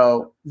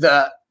 So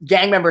the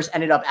gang members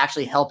ended up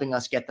actually helping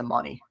us get the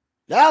money.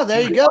 Oh,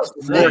 there you go.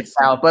 Nice.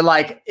 But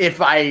like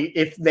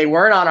if they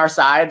weren't on our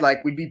side,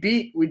 like we'd be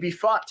beat, we'd be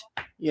fucked,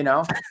 you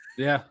know?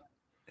 Yeah.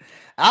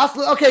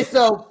 Absolutely. Okay,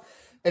 so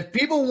if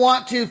people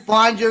want to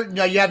find you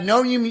have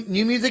no new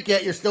music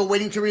yet. You're still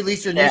waiting to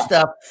release your new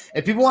stuff.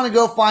 If people want to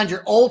go find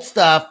your old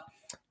stuff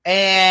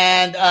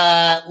and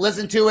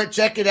listen to it,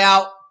 check it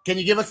out. Can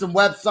you give us some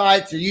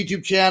websites, your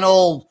YouTube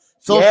channel,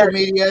 social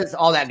medias,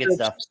 all that good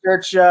stuff?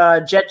 Search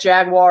Jet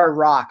Jaguar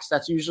Rocks.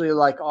 That's usually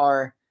like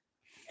our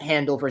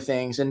handle for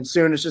things. And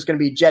soon it's just going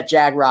to be Jet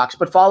Jag Rocks.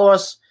 But follow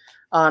us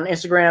on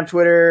Instagram,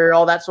 Twitter,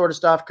 all that sort of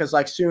stuff, because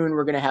like soon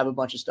we're going to have a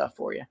bunch of stuff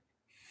for you.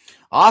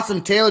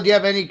 Awesome. Taylor, do you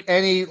have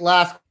any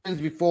last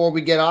questions before we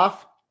get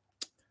off?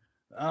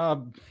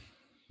 No,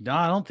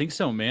 I don't think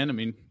so, man. I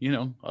mean,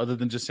 other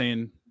than just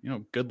saying,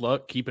 good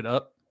luck, keep it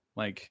up.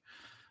 Like,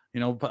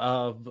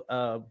 plug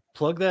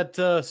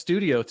that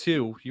studio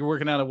too. You're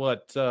working out of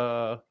what?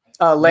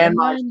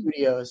 Landmine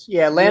Studios.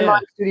 Yeah,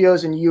 Landmine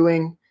Studios in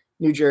Ewing,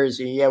 New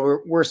Jersey. Yeah,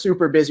 we're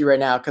super busy right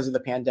now because of the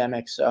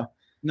pandemic. So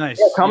nice.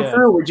 Yeah, come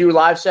through. We do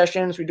live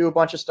sessions. We do a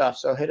bunch of stuff.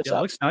 So hit us up.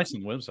 It looks nice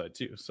on the website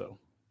too. So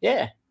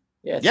yeah.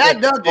 It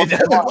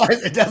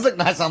does look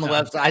nice on the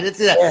website. I did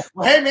see that. Yeah.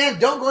 Well, hey, man,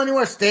 don't go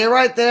anywhere. Stay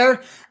right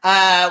there.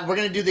 We're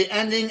going to do the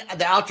ending,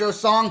 the outro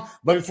song.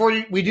 But before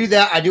we do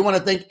that, I do want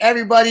to thank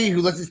everybody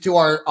who listens to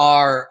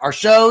our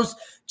shows.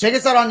 Check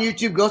us out on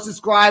YouTube. Go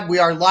subscribe. We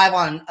are live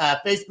on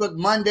Facebook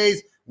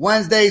Mondays,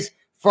 Wednesdays,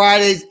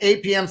 Fridays,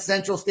 8 p.m.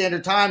 Central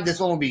Standard Time. This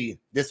one will be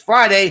this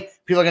Friday.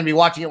 People are going to be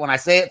watching it when I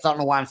say it, so I don't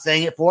know why I'm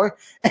saying it for.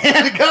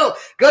 And go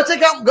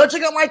check out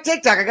my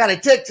TikTok. I got a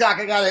TikTok.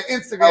 I got an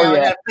Instagram.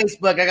 I got a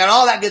Facebook. I got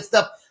all that good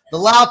stuff. The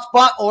Loud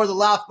Spot or The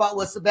Loud Spot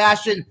with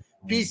Sebastian.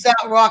 Peace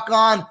out. Rock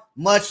on.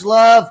 Much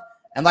love.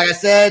 And like I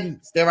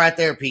said, stay right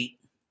there, Pete.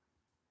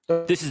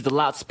 This is The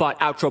Loud Spot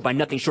outro by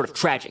nothing short of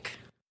tragic.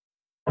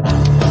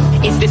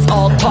 Is this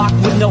all talk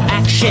with no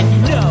action?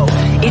 No.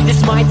 Is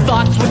this my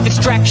thoughts with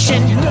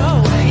distraction?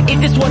 No.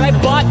 Is this what I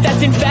bought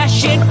that's in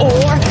fashion?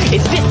 Or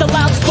is this The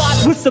Loud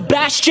Spot with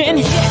Sebastian?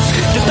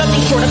 Yes. Does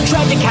nothing short of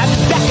tragic have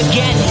us back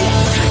again?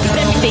 Yes. Does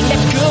everything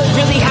that's good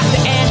really have to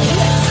end?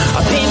 Yes.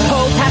 A pin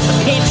post has a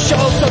pin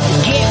show, so to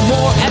get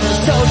more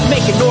episodes,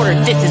 make an order,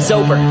 this is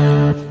over.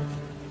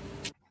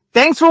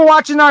 Thanks for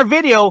watching our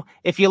video.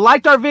 If you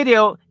liked our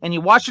video and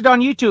you watched it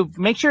on YouTube,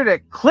 make sure to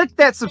click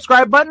that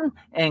subscribe button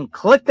and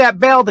click that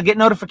bell to get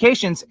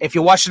notifications. If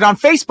you watched it on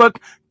Facebook,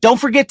 don't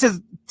forget to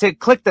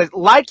click the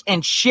like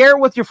and share it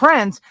with your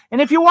friends.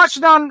 And if you watched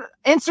it on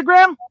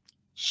Instagram,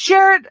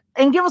 share it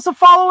and give us a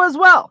follow as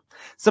well.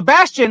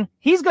 Sebastian,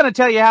 he's going to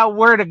tell you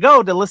where to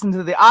go to listen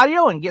to the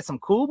audio and get some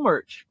cool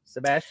merch.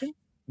 Sebastian?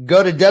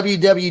 Go to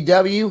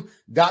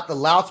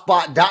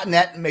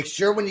www.theloudspot.net and make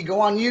sure when you go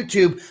on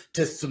YouTube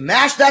to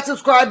smash that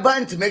subscribe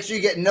button to make sure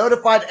you get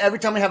notified every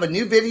time we have a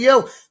new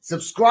video.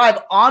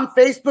 Subscribe on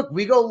Facebook.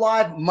 We go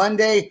live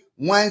Monday,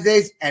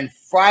 Wednesdays, and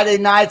Friday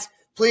nights.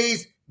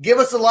 Please give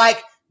us a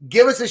like,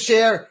 give us a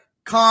share,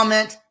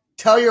 comment,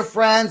 tell your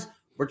friends.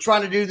 We're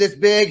trying to do this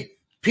big.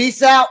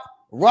 Peace out.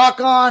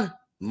 Rock on.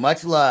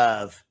 Much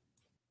love.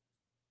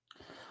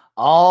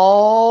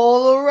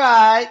 All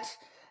right.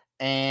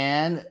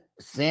 And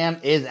Sam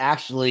is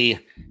actually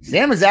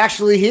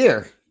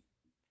here.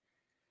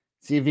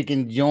 See if he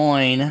can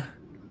join.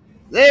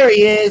 There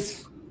he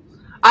is.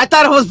 I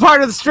thought it was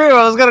part of the stream.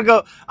 I was gonna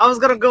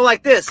go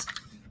like this.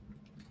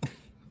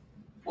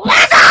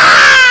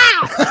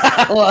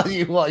 well,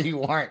 you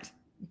weren't.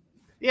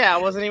 Yeah, I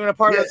wasn't even a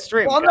part of the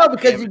stream. Well, no,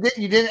 because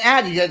you didn't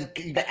add. You got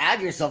to add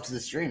yourself to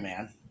the stream,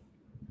 man.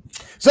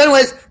 So,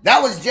 anyways,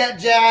 that was Jet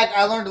Jag.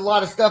 I learned a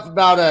lot of stuff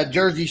about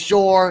Jersey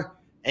Shore.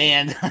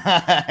 And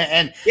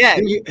yeah,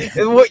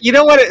 you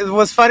know what? It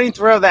was funny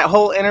throughout that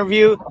whole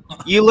interview.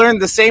 You learned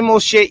the same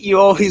old shit you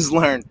always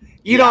learn.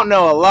 You don't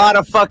know a lot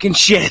of fucking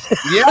shit.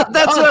 Yeah,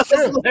 that's no, what's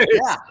true.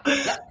 hilarious.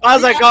 Yeah. I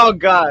was like, oh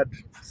God.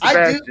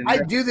 I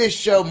do this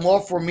show more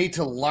for me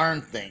to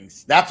learn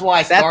things. That's why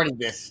I started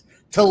this.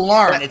 To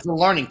learn. It's a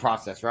learning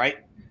process, right?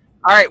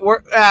 All right,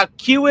 we're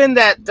cue in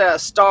that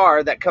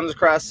star that comes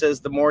across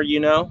says the more you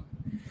know.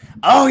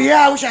 Oh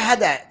yeah, I wish I had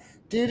that.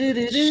 Do.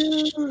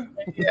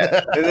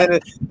 Yeah.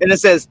 and it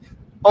says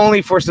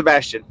only for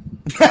Sebastian.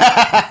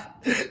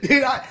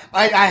 Dude,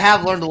 I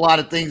have learned a lot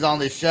of things on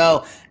this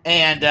show.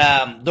 And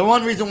the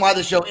one reason why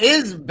the show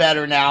is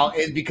better now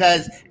is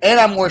because, and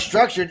I'm more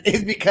structured,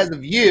 is because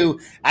of you.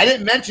 I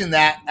didn't mention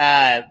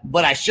that,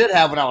 but I should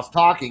have when I was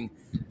talking.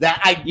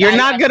 You're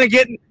not gonna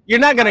get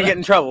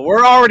in trouble.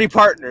 We're already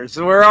partners.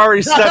 We're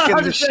already stuck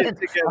in the shit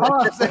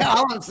together.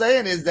 All I'm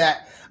saying is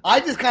that I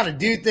just kind of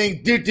do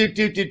things, do,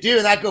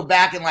 and I go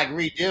back and like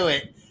redo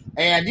it.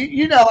 And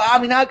you know, I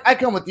mean, I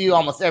come with you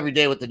almost every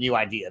day with a new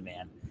idea,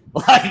 man.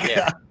 Like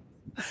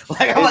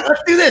I'm like,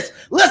 let's do this,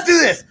 let's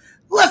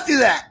do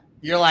that.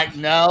 You're like,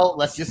 no,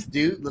 let's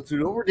do what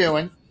we're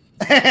doing.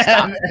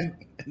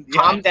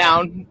 Calm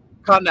down.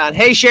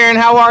 Hey, Sharon,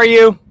 how are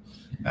you?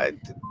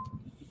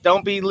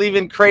 Don't be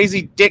leaving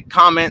crazy dick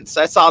comments.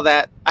 I saw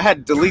that. I had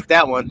to delete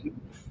that one.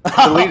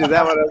 I deleted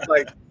that one. I was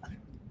like,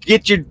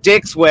 get your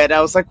dicks wet. I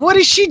was like, what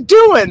is she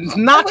doing?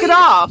 Knock it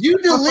off. You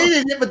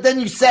deleted it, but then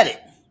you said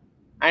it.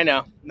 I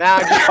know. Now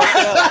I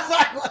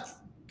just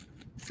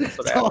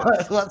fucked it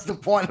up. What's the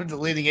point of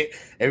deleting it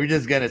if you're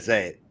just gonna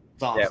say it?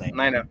 That's all I'm saying.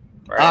 I know.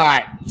 All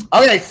right.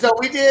 Okay, so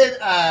we did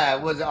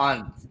was it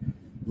on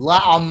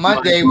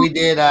Monday we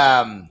did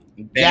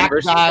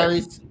Jack's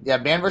Diaries. Yeah,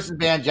 Band versus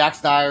Band,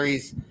 Jack's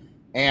Diaries,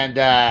 and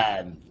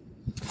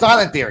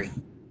Silent Theory.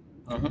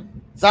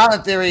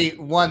 Silent Theory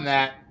won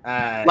that.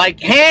 Like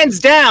hands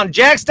down,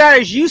 Jack's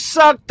Diaries, you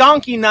suck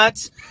donkey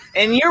nuts,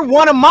 and you're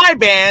one of my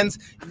bands.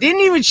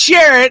 Didn't even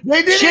share it.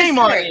 Shame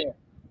on you.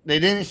 They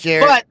didn't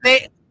share it.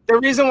 But the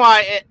reason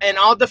why, in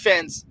all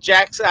defense,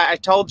 I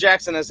told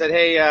Jackson, I said,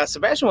 hey,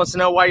 Sebastian wants to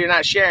know why you're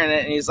not sharing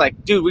it. And he's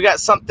like, dude, we got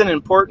something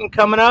important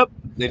coming up.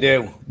 They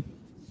do.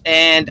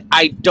 And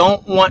I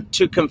don't want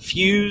to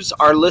confuse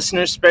our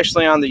listeners,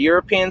 especially on the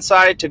European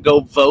side, to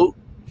go vote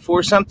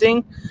for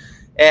something.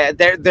 They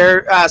have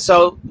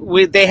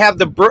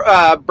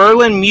the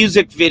Berlin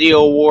Music Video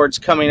Awards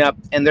coming up,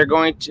 and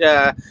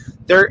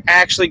they're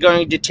actually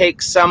going to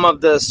take some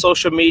of the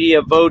social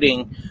media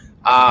voting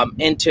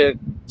into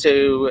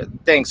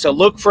things. So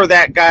look for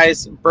that,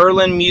 guys.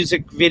 Berlin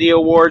Music Video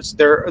Awards.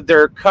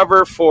 Their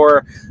cover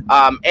for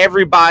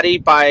Everybody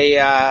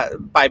by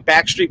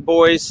Backstreet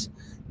Boys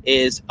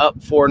is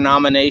up for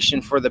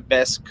nomination for the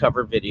best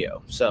cover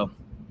video. So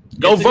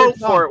go vote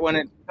for it when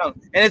it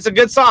comes. And it's a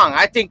good song,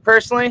 I think,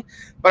 personally,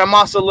 but I'm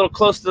also a little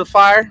close to the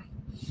fire.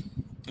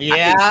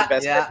 Yeah,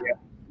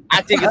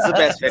 I think it's the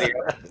best video.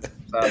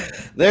 So.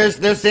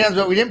 There's Sam's,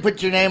 but we didn't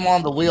put your name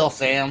on the wheel,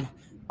 Sam,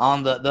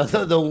 on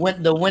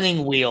the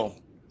winning wheel.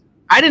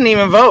 I didn't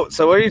even vote.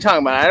 So what are you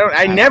talking about?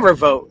 I never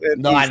vote.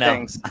 I know.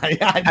 Things.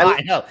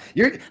 I know.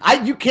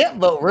 You can't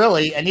vote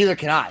really, and neither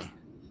can I.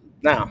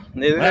 No,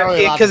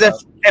 because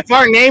if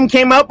our name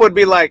came up, would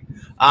be like,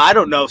 I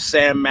don't know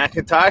Sam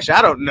McIntosh.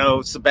 I don't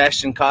know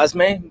Sebastian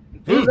Cosme.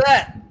 Who's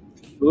that?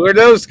 Who are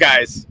those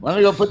guys? Let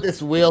me go put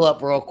this wheel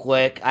up real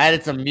quick. I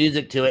added some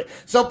music to it.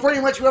 So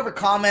pretty much whoever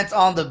comments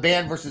on the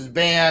Band versus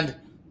Band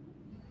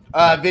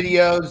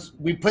videos,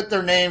 we put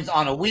their names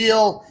on a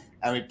wheel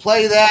and we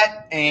play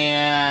that,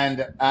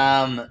 and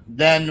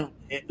then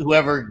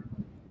whoever,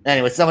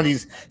 anyway, somebody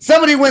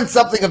wins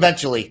something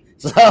eventually.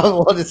 So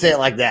we'll just say it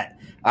like that.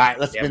 All right,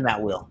 let's spin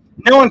that wheel.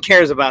 No one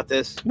cares about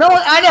this. No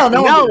one, I know.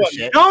 No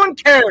one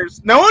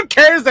cares. No one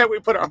cares that we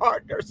put our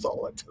heart and our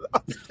soul into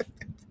this.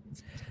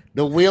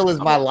 The wheel is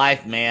my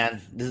life,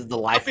 man. This is the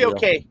life wheel. I'll be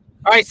okay.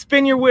 All right,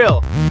 spin your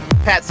wheel.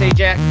 Pat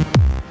Sajak.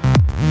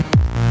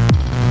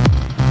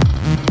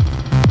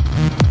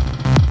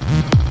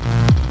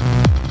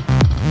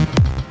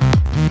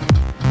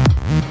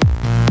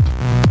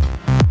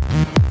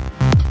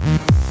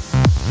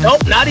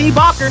 Nope, not E.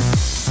 Bacher.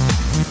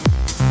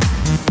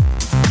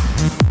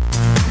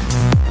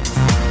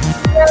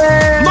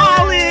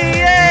 Molly!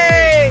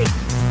 Yay!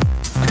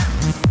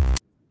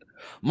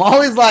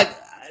 Molly's like,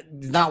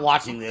 not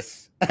watching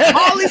this.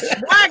 Molly's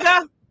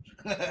swagger.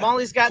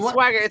 Molly's got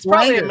swagger. It's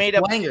probably a made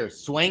up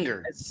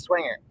Swanger. It's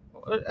swinger.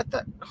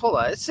 Hold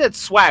on. It said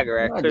swagger.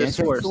 I could have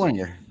sworn.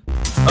 Swinger.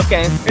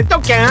 Okay. It's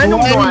okay. I know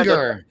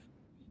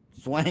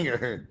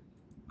Swanger.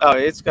 Oh,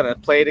 it's gonna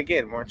play it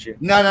again, weren't you?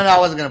 No. I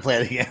wasn't gonna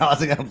play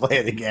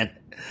it again.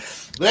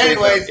 But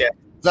anyways,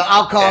 so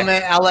I'll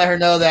comment. I'll let her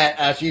know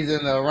that she's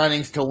in the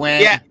runnings to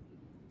win.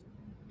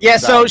 Yeah.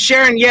 So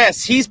Sharon,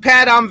 yes, he's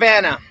Pat. I'm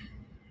Vanna.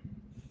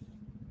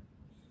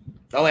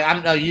 Oh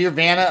wait, you're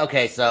Vanna.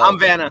 Okay, so I'm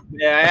Vanna.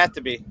 Yeah, I have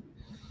to be.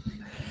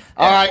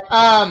 All right.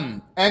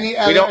 Any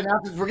other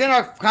announcements? We're getting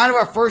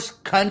our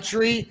first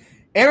country.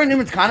 Aaron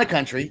Newman's kind of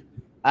country.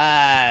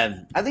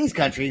 I think he's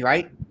country,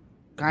 right?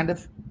 Kind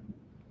of.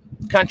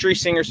 Country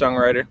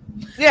singer-songwriter.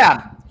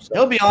 Yeah.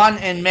 He'll be on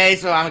in May,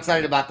 so I'm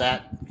excited about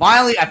that.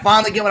 I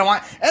finally get what I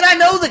want, and I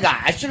know the guy.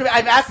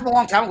 I've asked him a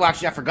long time ago.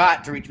 Actually, I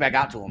forgot to reach back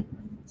out to him.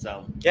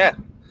 So yeah,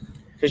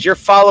 because your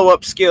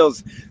follow-up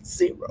skills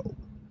 0.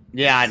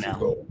 Yeah, I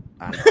know.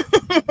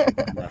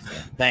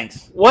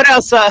 Thanks. What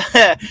else? All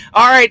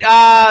right.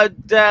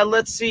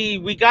 Let's see.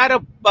 We got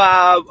a.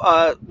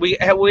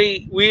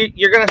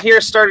 You're gonna hear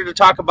started to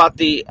talk about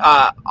the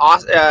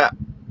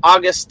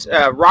August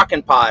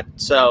Rockin' Pod.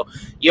 So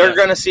you're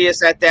gonna see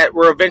us at that.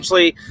 We're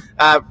eventually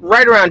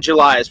right around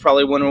July is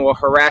probably when we'll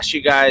harass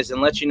you guys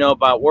and let you know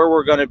about where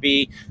we're gonna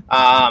be.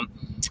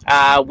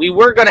 We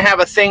were going to have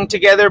a thing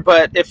together,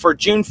 but for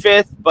June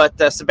 5th,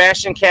 but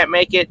Sebastian can't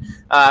make it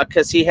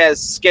because he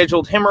has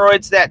scheduled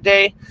hemorrhoids that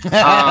day.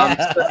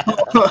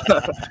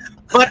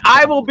 But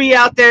I will be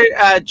out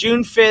there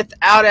June 5th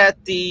out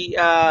at the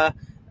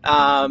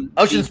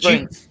Ocean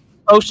Springs.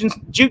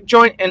 Juke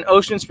Joint in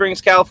Ocean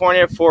Springs,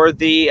 California for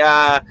the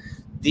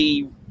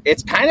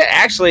it's kind of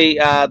actually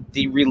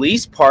the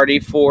release party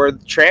for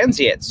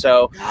Transient.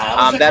 So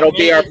that'll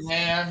be our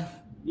man.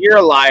 You're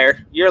a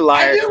liar. You're a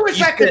liar. I do wish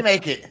I could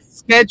make it.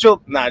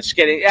 Scheduled. No, just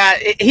kidding.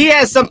 He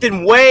has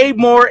something way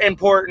more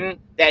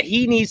important that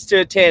he needs to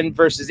attend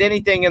versus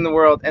anything in the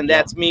world, and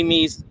that's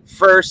Mimi's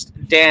first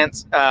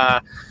dance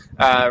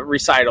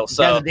recital.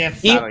 So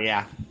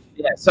yeah.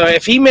 So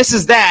if he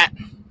misses that,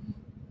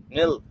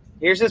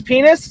 here's his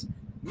penis.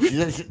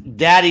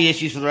 Daddy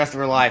issues for the rest of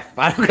her life. If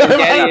I don't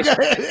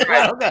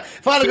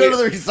go to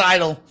the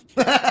recital.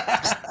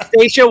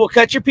 Stacia will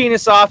cut your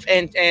penis off,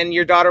 and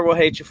your daughter will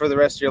hate you for the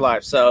rest of your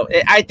life. So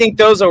I think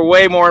those are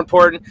way more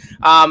important.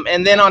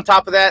 And then on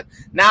top of that,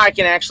 now I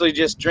can actually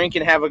just drink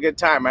and have a good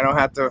time. I don't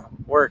have to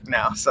work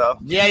now. So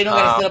yeah, you don't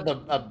got to set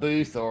up a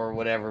booth or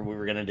whatever we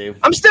were gonna do.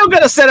 I'm still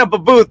gonna set up a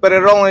booth, but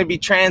it'll only be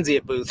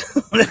Transient booth.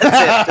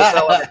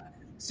 That's it.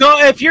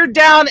 So if you're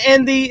down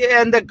in the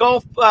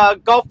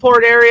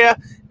Gulfport area,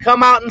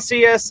 come out and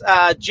see us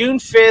June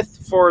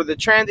 5th for the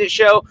Transit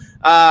show.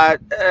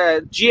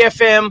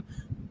 GFM,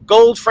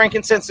 Gold,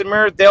 Frankincense, and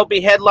Myrrh, they'll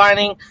be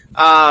headlining,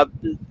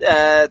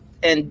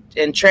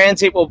 and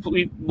Transit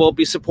will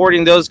be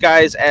supporting those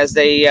guys as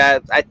they.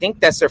 I think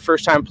that's their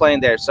first time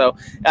playing there. So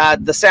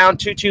the Sound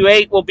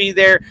 228 will be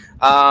there.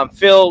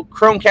 Phil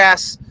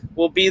Chromecast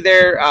will be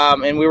there,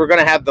 and we were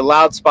going to have the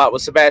Loud Spot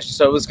with Sebastian,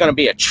 so it was going to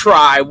be a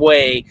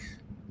tri-way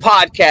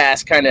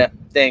podcast kind of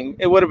thing.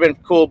 It would have been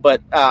cool,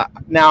 but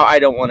now I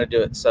don't want to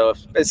do it. So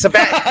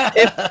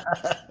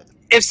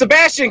if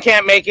Sebastian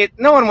can't make it,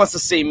 no one wants to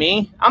see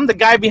me. I'm the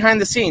guy behind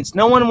the scenes.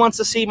 No one wants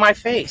to see my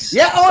face.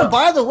 Yeah. Oh, and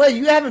by the way,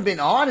 you haven't been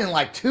on in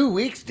like 2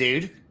 weeks,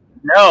 dude.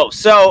 No.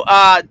 So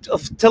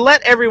to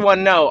let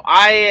everyone know,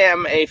 I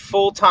am a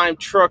full-time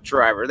truck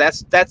driver.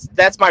 That's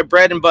my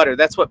bread and butter.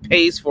 That's what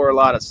pays for a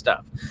lot of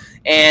stuff.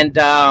 And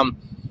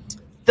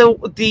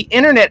the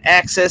internet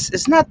access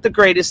is not the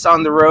greatest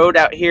on the road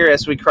out here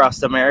as we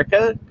cross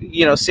America.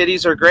 You know,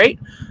 cities are great.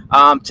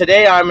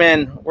 Today I'm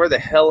in, where the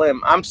hell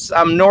am I?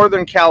 I'm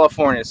Northern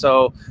California,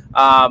 so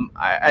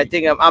I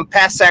think I'm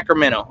past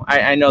Sacramento.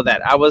 I know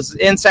that. I was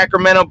in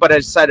Sacramento, but I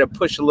decided to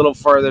push a little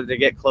farther to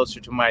get closer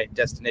to my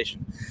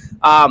destination.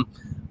 And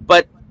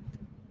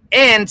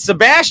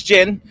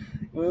Sebastian,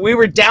 we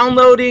were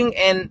downloading,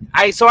 and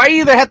I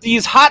either have to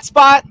use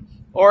hotspot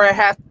or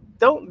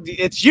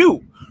it's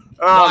you.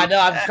 No, I know.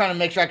 I'm just trying to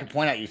make sure I can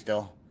point at you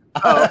still.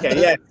 Oh, okay,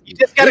 yeah. You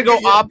just got to go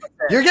opposite.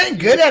 You're getting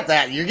good at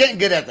that. You're getting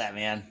good at that,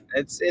 man.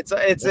 I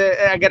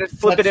got to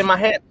flip it in my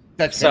head.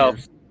 So,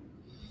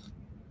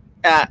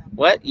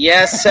 what?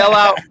 Yes, sell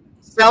out,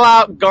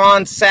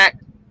 gone, sack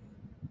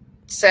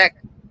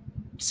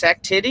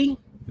titty.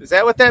 Is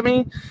that what that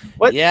means?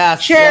 What? Yeah,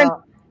 Sharon.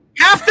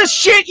 Half the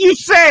shit you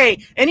say,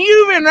 and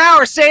you even now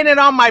are saying it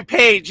on my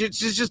page. It's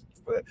just,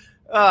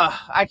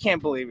 I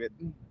can't believe it.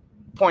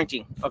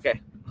 Pointing. Okay.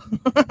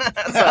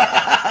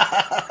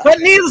 But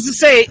needless to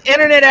say,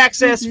 internet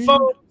access,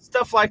 phone,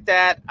 stuff like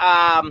that.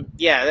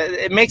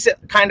 It makes it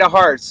kind of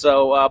hard.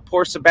 So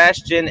poor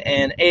Sebastian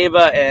and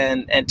Ava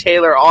and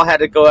Taylor all had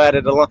to go at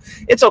it alone.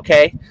 It's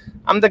okay.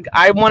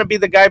 I want to be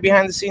the guy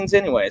behind the scenes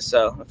anyway.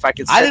 So if I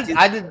could,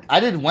 I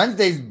did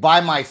Wednesdays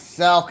by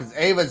myself because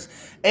Ava.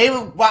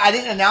 Well, I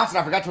didn't announce it.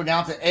 I forgot to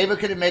announce it. Ava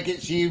couldn't make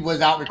it. She was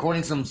out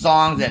recording some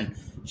songs and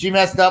she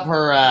messed up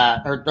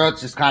her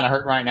throat's just kind of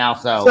hurt right now.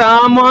 So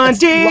someone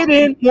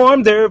didn't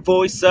warm their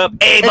voice up.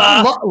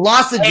 Ava,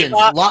 lozenges.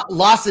 Because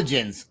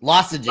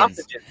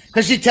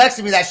she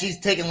texted me that she's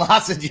taking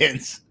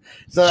lozenges.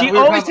 So she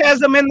always has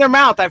them in their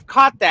mouth. I've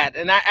caught that,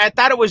 and I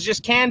thought it was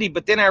just candy,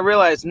 but then I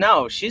realized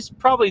no, she's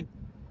probably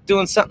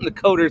doing something to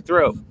coat her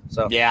throat.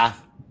 So yeah,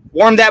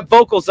 warm that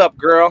vocals up,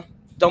 girl.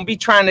 Don't be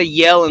trying to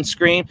yell and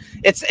scream.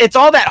 It's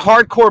all that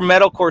hardcore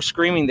metalcore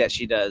screaming that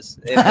she does.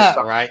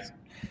 Right.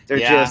 They're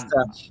just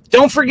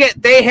don't forget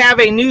they have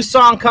a new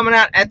song coming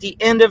out at the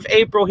end of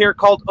April here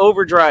called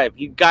Overdrive.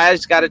 You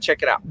guys got to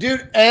check it out,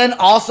 dude. And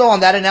also on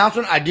that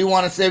announcement, I do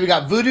want to say we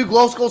got Voodoo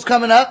Glow Skulls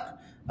coming up.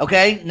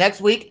 Okay, next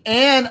week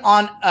and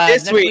on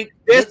this week,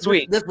 and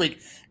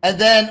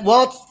then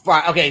it's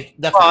Friday. Okay,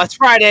 it's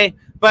Friday,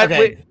 but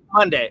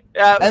Monday.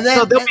 And then,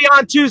 so they'll be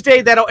on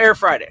Tuesday. That'll air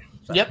Friday.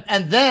 Yep,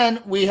 and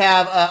then we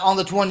have on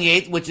the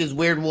 28th, which is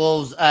Weird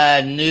Wolf's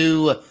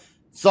new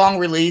song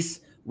release,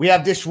 we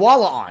have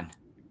Dishwalla on.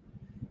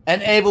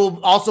 And Abe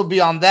will also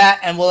be on that,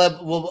 and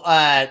we'll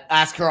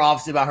ask her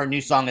obviously about her new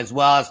song as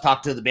well as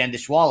talk to the band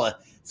Dishwalla.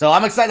 So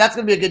I'm excited. That's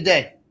going to be a good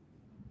day.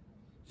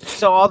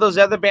 So all those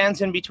other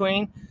bands in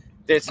between,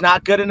 it's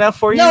not good enough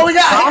for you? No, we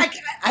got.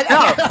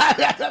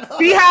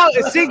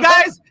 See,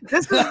 guys,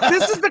 this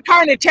is the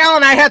kind of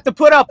talent I have to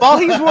put up. All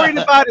he's worried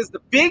about is the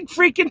big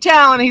freaking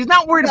talent. He's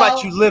not worried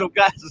about you little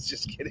guys. I was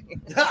just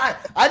kidding.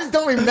 I just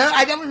don't remember.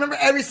 I don't remember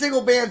every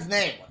single band's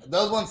name.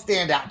 Those ones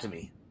stand out to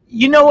me.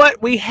 You know what?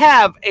 We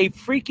have a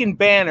freaking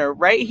banner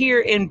right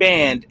here in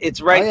band. It's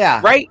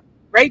right, right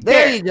there.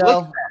 There you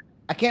go.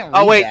 I can't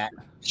read that.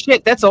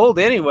 Shit, that's old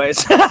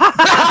anyways. It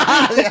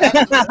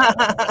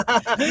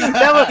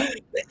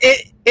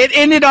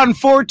ended on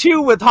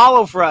 4-2 with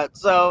Hollow Front,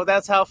 so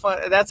that's how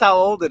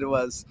old it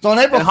was. So on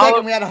April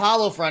 2nd, we had a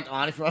Hollow Front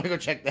on. If you want to go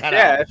check that out.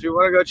 Yeah, if you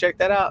want to go check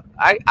that out.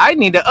 I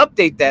need to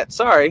update that.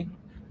 Sorry.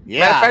 Yeah.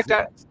 Matter of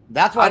fact,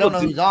 that's why I don't know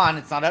who's on.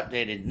 It's not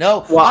updated.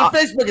 No, on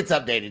Facebook it's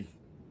updated.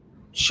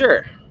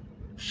 Sure,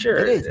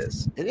 it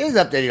is. It is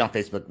updated on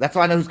Facebook. That's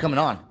why I know who's coming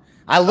on.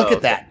 I look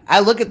at that. I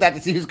look at that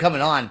to see who's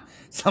coming on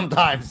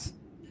sometimes.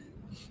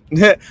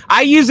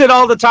 I use it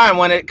all the time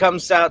when it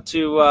comes out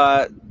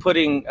to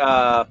putting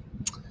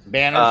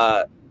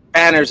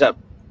banners up.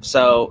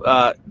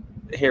 So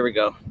here we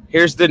go.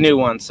 Here's the new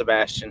one,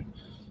 Sebastian.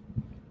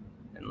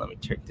 And let me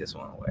take this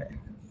one away.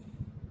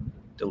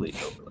 Delete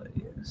overlay.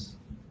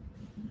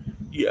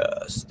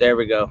 Yes. There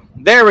we go.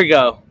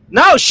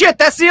 No shit,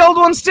 that's the old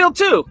one still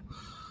too.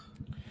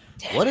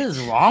 What is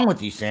wrong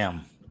with you,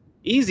 Sam?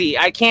 Easy.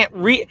 I can't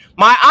read.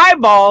 My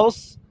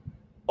eyeballs,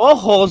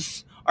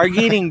 ojos, are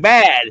getting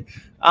bad.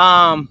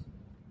 I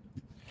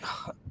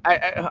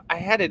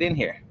had it in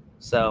here.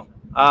 So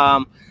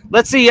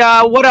let's see.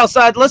 What else?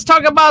 Let's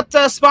talk about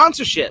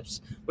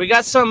sponsorships. We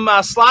got some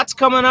slots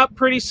coming up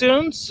pretty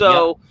soon.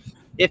 So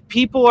if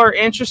people are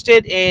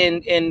interested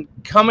in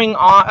coming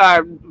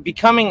on,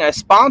 becoming a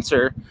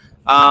sponsor,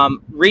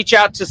 reach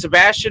out to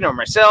Sebastian or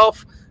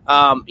myself,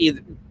 either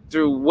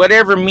through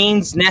whatever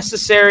means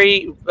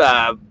necessary,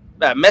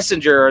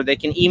 messenger, or they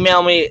can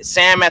email me,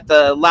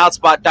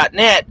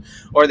 sam@theloudspot.net,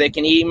 or they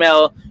can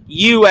email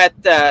you at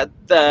the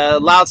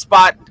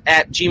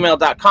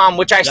loudspot@gmail.com,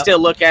 which I still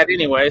look at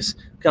anyways,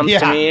 comes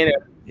to me.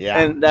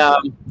 And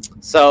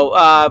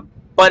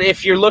but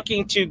if you're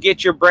looking to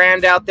get your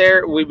brand out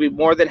there, we'd be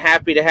more than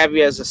happy to have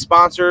you as a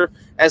sponsor,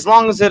 as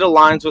long as it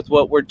aligns with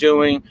what we're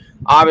doing.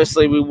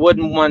 Obviously, we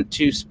wouldn't want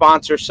to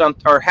sponsor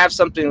something or have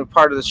something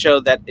part of the show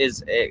that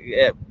is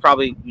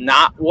probably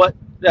not what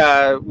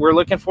we're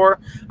looking for.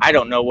 I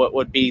don't know what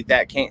would be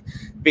that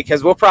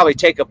because we'll probably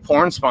take a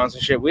porn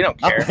sponsorship. We don't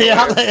care.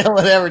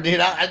 Whatever, dude.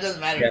 It doesn't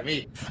matter to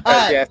me.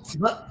 But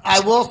I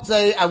will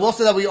say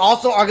that we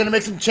also are going to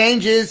make some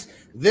changes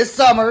this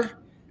summer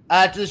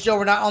to the show.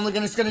 We're not only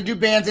going to do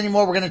bands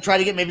anymore. We're going to try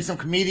to get maybe some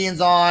comedians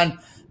on.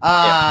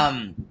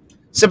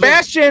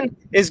 Sebastian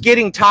is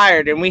getting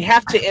tired, and we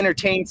have to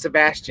entertain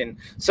Sebastian.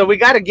 So we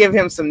got to give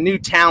him some new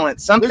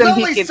talent. Something. There's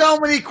only so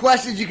many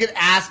questions you could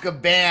ask a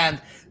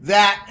band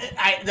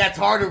that's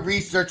hard to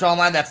research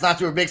online. That's not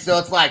super big. So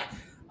it's like,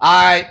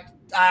 all right,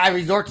 I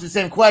resort to the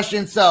same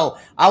question. So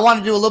I want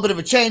to do a little bit of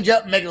a change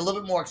up, make it a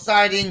little bit more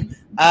exciting.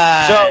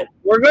 So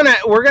we're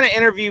gonna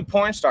interview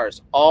porn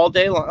stars all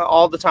day long,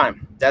 all the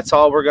time. That's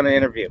all we're gonna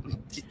interview. Do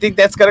you think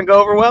that's gonna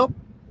go over well?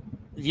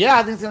 Yeah,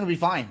 I think it's gonna be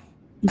fine.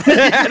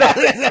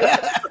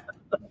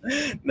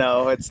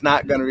 No, it's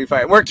not going to be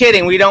fine. We're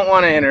kidding. We don't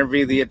want to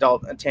interview the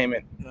adult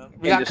entertainment.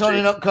 We got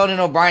Conan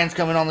O'Brien's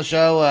coming on the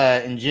show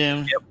in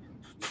June.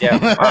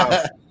 Yep.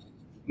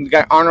 We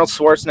got Arnold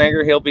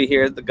Schwarzenegger. He'll be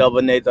here. The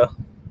Gulbinator.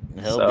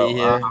 He'll be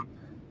here.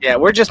 Yeah,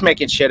 we're just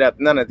making shit up.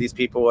 None of these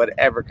people would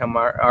ever come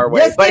our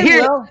way. Yes, but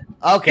here's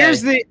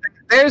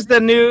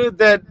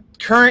the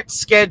current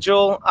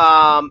schedule.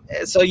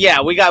 So yeah,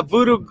 we got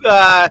Voodoo.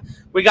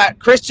 We got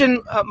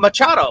Christian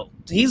Machado.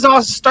 He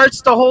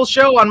starts the whole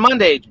show on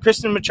Monday.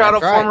 Christian Machado,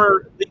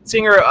 former lead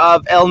singer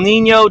of El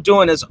Nino,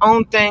 doing his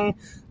own thing,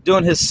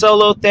 doing his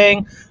solo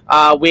thing.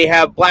 We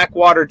have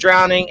Blackwater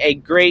Drowning, a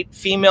great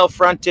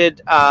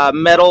female-fronted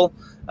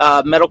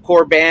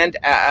metalcore band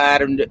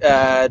out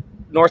of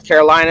North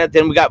Carolina.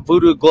 Then we got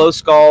Voodoo Glow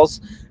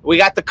Skulls. We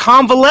got the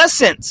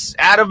Convalescents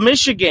out of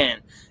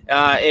Michigan.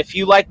 If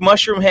you like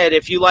Mushroomhead,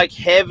 if you like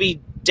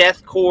heavy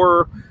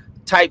deathcore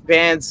type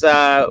bands,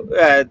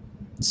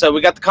 so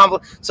we got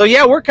the So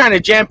yeah, we're kind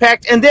of jam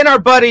packed, and then our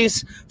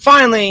buddies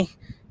finally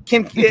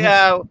can.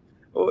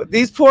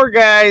 These poor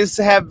guys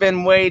have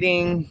been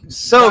waiting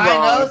so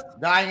long.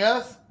 Dying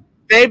us.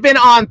 They've been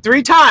on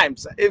 3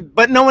 times,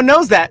 but no one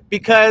knows that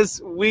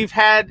because we've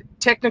had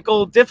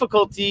technical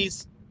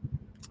difficulties,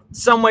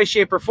 some way,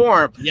 shape, or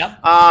form.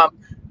 Yep.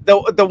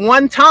 The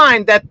one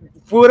time that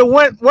would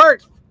have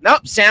worked.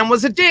 Nope, Sam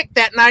was a dick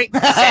that night.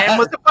 Sam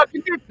was a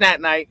fucking dick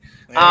that night.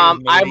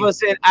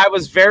 I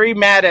was very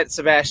mad at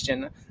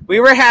Sebastian. We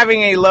were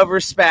having a lover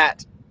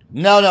spat.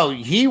 No,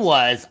 he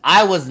was.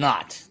 I was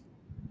not.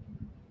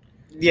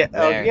 Yeah.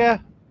 Oh, There. yeah.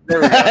 There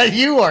we go.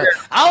 You were.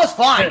 I was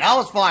fine.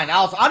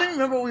 I didn't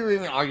remember what we were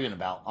even arguing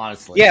about,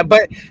 honestly. Yeah,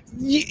 but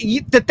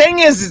the thing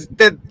is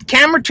the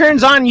camera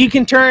turns on, you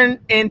can turn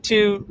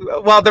into,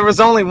 well, there was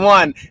only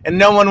one, and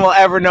no one will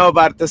ever know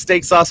about the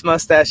steak sauce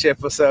mustache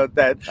episode.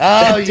 Yeah.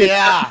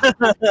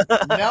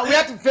 No, we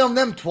have to film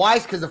them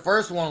twice because the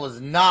first one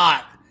was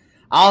not.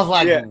 I was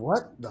like,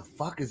 what the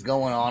fuck is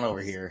going on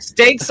over here?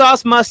 Steak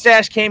sauce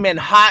mustache came in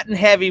hot and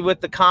heavy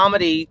with the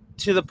comedy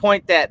to the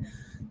point that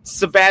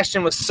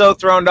Sebastian was so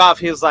thrown off.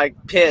 He was like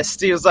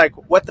pissed. He was like,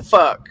 what the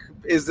fuck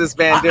is this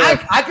man doing?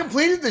 I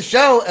completed the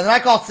show and then I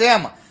called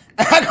Sam.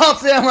 I called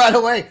Sam right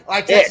away.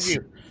 I texted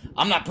you.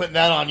 I'm not putting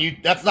that on you.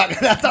 I'm not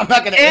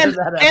going to air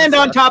that episode. And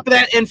on top of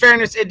that, in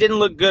fairness, it didn't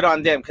look good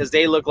on them because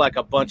they look like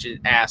a bunch of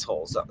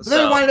assholes. So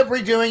then we wound up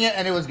redoing it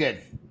and it was good.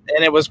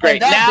 And it was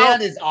great. And that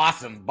band is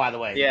awesome, by the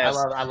way. Yes.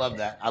 I love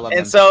that. I love.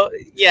 And so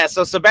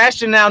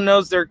Sebastian now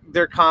knows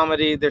their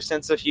comedy, their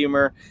sense of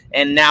humor,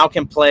 and now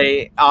can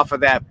play off of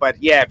that.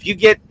 But yeah, if you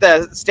get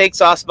the steak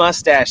sauce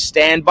mustache,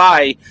 stand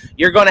by.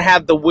 You're going to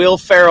have the Will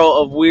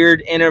Ferrell of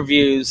weird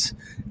interviews.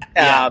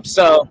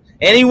 So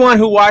anyone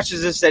who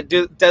watches this that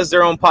does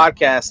their own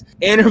podcast,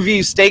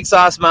 interview steak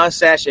sauce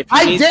mustache.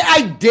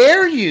 I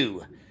dare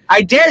you.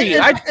 I dare you.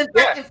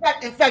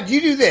 In fact, you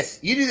do this.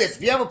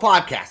 If you have a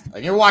podcast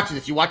and you're watching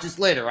this, you watch this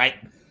later, right?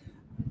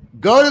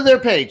 Go to their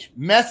page,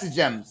 message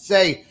them,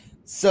 say,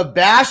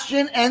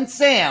 Sebastian and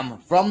Sam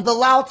from the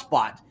Loud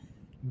Spot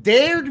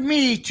dared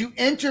me to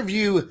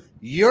interview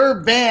your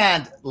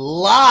band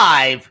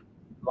live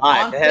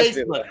on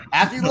Facebook.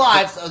 Have to be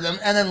live,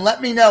 and then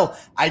let me know.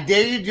 I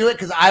dare you to do it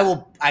because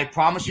I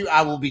promise you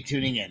I will be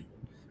tuning in.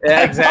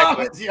 Yeah, exactly. I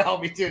promise you I'll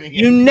be tuning in.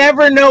 You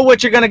never know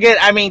what you're going to get.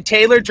 I mean,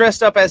 Taylor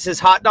dressed up as his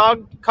hot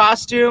dog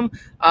costume.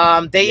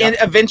 They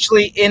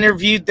eventually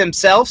interviewed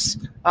themselves.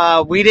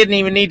 We didn't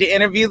even need to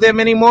interview them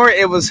anymore.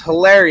 It was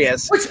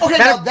hilarious.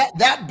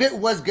 That bit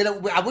was good.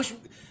 I wish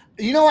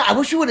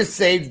you would have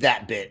saved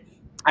that bit.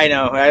 I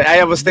know.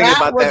 I was thinking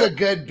about that. That was a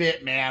good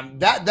bit, man.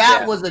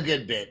 That was a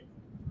good bit.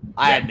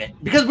 I admit.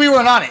 Because we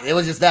weren't on it. It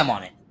was just them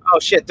on it. Oh,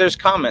 shit. There's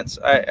comments.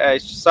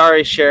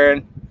 Sorry,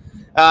 Sharon.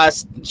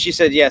 She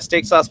said,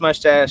 steak sauce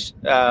mustache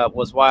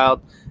was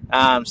wild.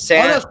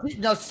 Sam.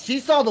 She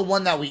saw the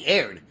one that we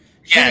aired.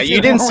 You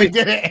didn't see. We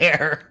didn't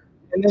air.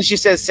 And then she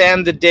says,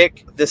 Sam the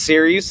Dick, the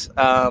series.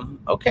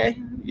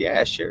 Okay.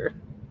 Yeah, sure.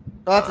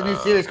 Oh, that's a new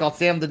series called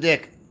Sam the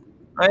Dick.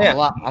 Oh, yeah.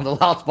 On the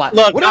Loud Spot.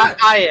 Look,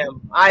 I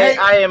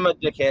am a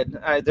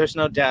dickhead. There's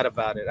no doubt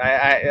about it.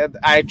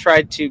 I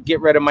tried to get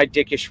rid of my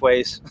dickish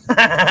ways.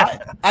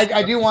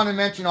 I do want to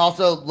mention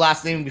also,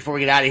 last thing before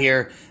we get out of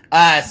here,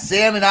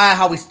 Sam and I,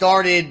 how we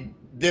started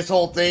this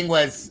whole thing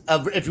was,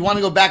 if you want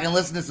to go back and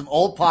listen to some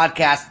old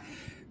podcasts,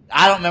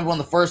 I don't remember when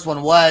the first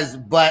one was,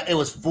 but it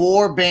was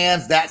 4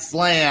 bands that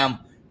slam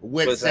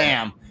with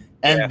Sam.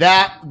 And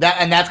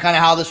that's kind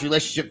of how this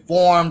relationship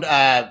formed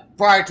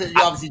prior to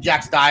obviously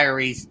Jack's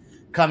Diaries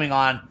coming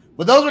on.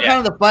 But those were kind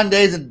of the fun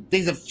days, and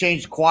things have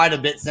changed quite a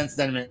bit since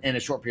then in a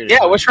short period of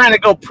time. Yeah, we're trying to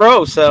go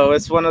pro, so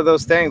it's one of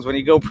those things. When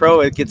you go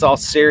pro, it gets all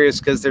serious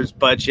because there's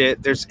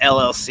budget, there's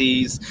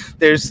LLCs,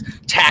 there's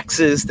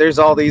taxes, there's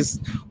all these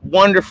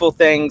wonderful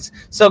things.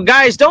 So,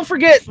 guys, don't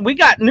forget, we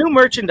got new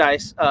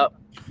merchandise up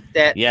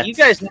that you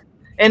guys –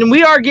 and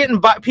we are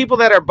getting people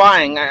that are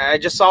buying. I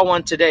just saw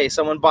one today.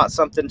 Someone bought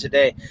something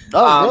today.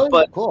 Oh, really?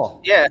 But cool.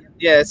 Yeah.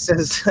 It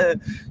says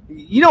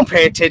you don't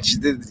pay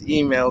attention to the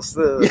emails.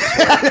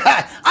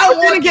 I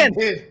want again.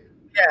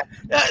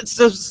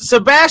 So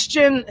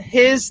Sebastian,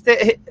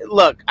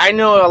 look. I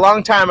know a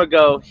long time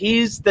ago.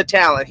 He's the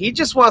talent. He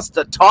just wants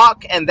to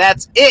talk, and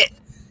that's it.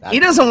 He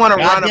doesn't want to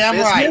run a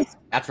business. Right.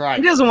 That's right.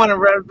 He doesn't want to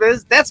run a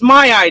business. That's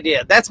my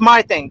idea. That's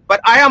my thing.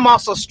 But I am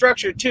also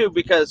structured too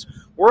because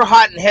we're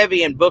hot and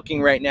heavy in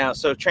booking right now.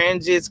 So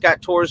Transient's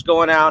got tours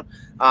going out.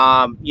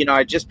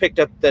 I just picked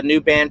up the new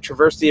band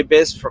Traverse the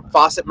Abyss from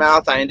Faucet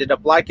Mouth. I ended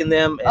up liking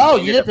them.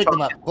 You did pick them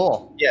up.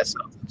 Cool. Yes.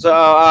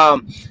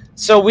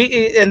 So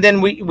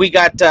we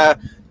got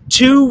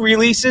 2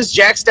 releases.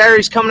 Jack's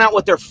Diary's coming out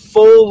with their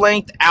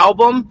full-length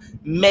album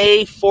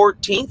May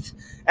 14th,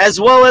 as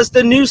well as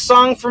the new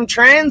song from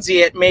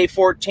Transient May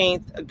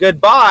 14th,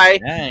 Goodbye.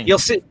 Dang. You'll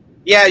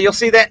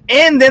see that.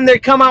 And then they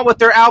come out with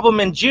their album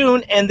in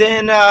June. And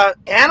then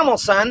Animal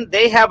Sun,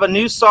 they have a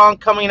new song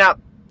coming out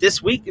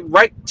this week,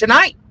 right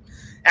tonight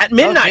at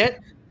midnight.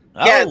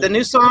 Yeah, the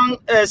new song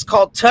is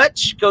called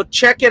Touch. Go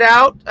check it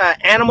out.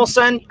 Animal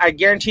Sun, I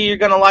guarantee you're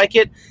going to like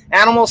it.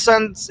 Animal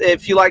Sun,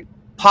 if you like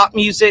pop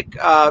music,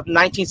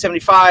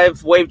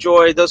 1975, Wave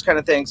Joy, those kind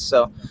of things.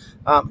 So,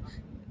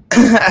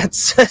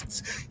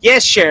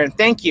 yes, Sharon,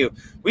 thank you.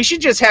 We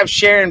should just have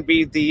Sharon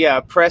be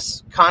the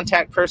press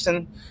contact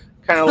person,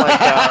 kind of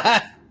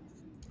like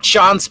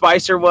Sean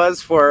Spicer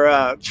was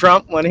for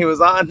Trump when he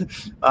was on.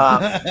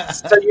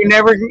 So you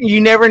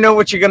never know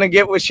what you're going to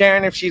get with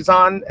Sharon if she's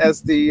on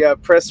as the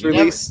press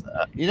release.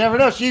 You never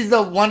know. She's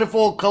the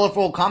wonderful,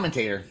 colorful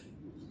commentator.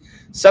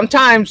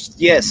 Sometimes,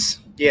 yes.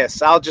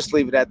 I'll just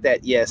leave it at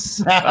that.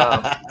 Yes.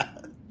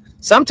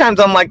 Sometimes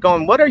I'm like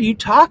going, "What are you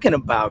talking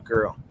about,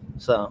 girl?"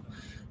 So,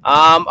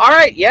 All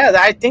right. Yeah,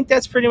 I think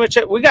that's pretty much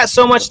it. We got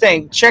so much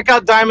thing. Check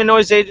out Diamond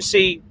Noise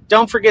Agency.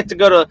 Don't forget to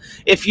go to,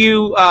 if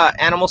you,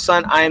 Animal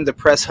Son, I am the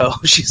press hoe,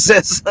 she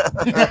says.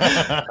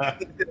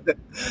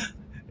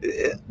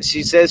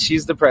 She says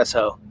she's the press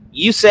hoe.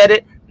 You said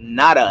it,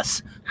 not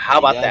us. How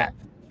about that?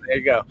 There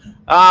you go.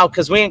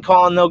 Because we ain't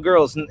calling no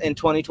girls in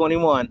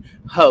 2021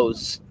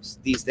 hoes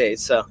these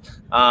days. So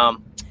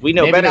we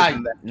know better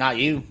than that. Not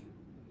you.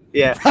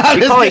 Yeah.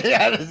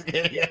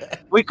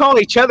 We call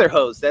each other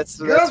hoes. That's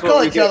girls what call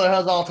we each do. other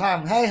hoes all the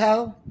time. Hey,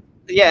 ho.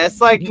 Yeah, it's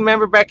like,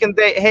 remember back in the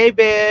day, hey,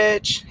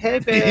 bitch. Hey,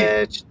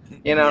 bitch.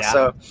 You know,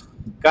 so...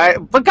 Guys,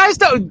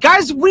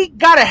 we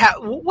gotta have.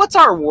 What's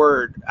our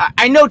word?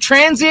 I know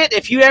transit.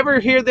 If you ever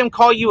hear them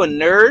call you a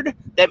nerd,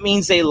 that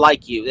means they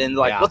like you. And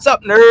what's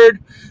up, nerd?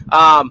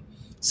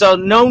 So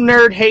no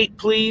nerd hate,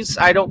 please.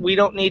 We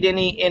don't need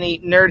any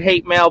nerd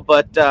hate mail.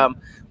 But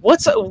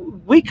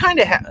we kind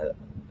of have.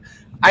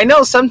 I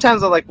know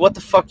sometimes I'm like, what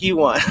the fuck you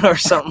want, or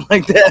something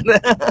like that.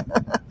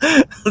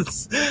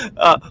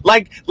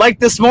 Like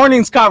this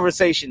morning's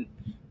conversation.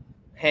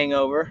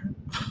 Hangover.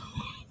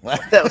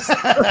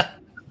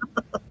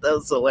 That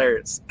was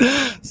hilarious.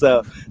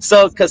 So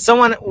because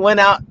someone went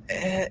out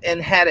and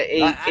had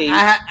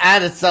I had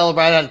to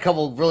celebrate. I had a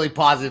couple of really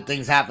positive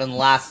things happen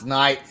last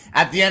night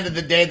at the end of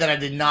the day that I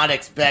did not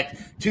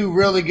expect. 2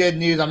 really good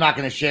news. I'm not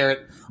going to share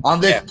it on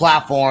this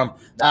platform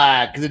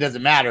because it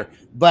doesn't matter.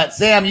 But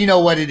Sam, you know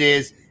what it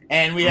is.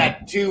 And we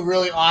had 2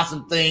 really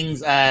awesome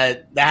things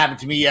that happened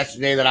to me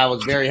yesterday that I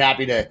was very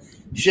happy to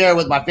share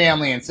with my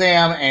family and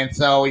Sam. And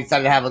so we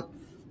decided to have a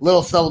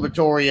little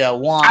celebratory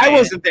wine. I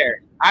wasn't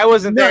there.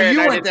 No, you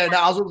weren't there. No,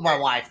 I was with my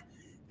wife.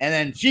 And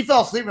then she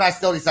fell asleep, and I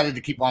still decided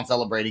to keep on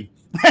celebrating.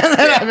 And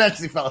then I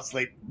eventually fell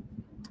asleep.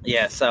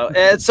 Yeah,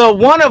 so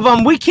one of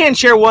them, we can't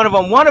share one of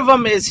them. One of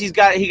them is he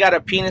got a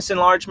penis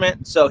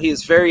enlargement, so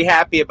he's very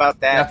happy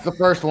about that. That's the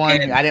first one.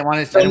 And I didn't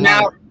want to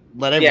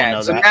let everyone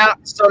know that.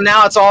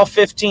 Now it's all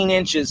 15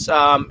 inches.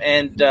 So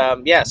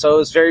it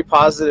was very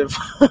positive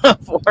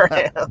for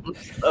him.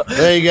 So,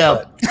 there you go.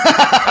 All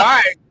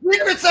right.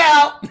 Secrets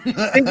out.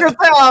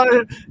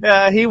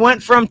 He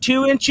went from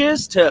 2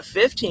 inches to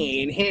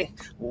 15.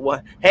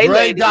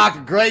 Great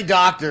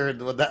doctor.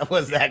 That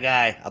was that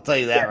guy. I'll tell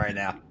you that right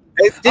now.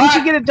 Didn't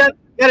you get it done?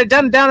 Got it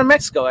done down in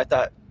Mexico, I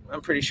thought.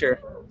 I'm pretty sure.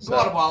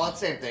 Guatemala,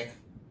 same thing.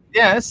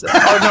 Yes. Or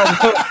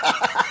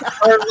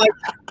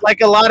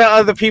like a lot of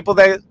other people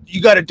that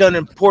you got it done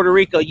in Puerto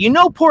Rico. You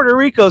know, Puerto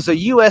Rico's a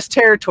U.S.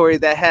 territory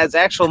that has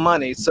actual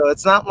money, so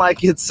it's not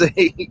like it's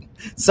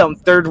some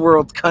third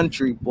world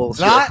country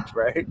bullshit,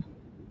 right?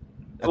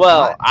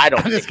 I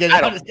don't. I'm just kidding.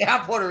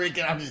 I'm Puerto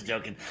Rican. I'm just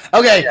joking.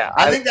 Okay, yeah,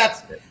 I think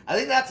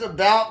that's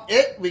about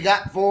it. We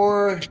got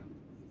 4.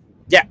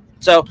 Yeah.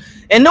 So,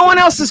 and no one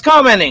else is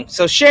commenting.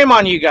 So shame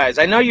on you guys.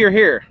 I know you're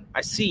here.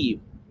 I see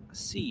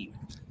you.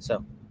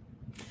 So.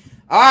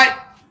 All right,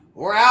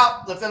 we're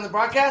out. Let's end the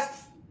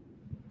broadcast.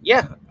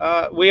 Yeah,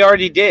 we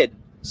already did.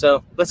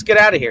 So let's get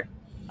out of here.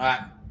 All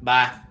right,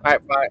 bye. All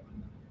right, bye.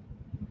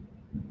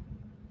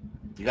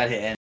 You got to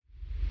hit end.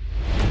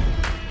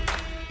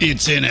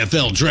 It's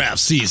NFL draft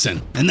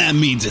season, and that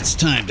means it's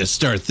time to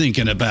start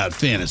thinking about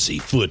fantasy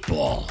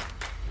football.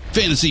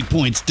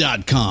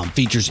 FantasyPoints.com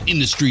features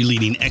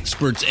industry-leading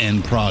experts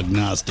and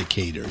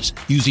prognosticators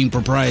using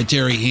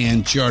proprietary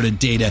hand-charted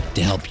data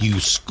to help you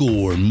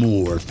score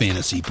more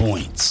fantasy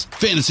points.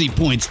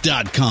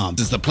 FantasyPoints.com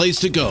is the place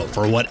to go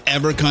for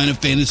whatever kind of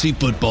fantasy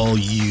football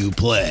you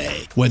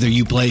play. Whether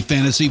you play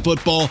fantasy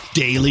football,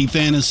 daily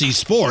fantasy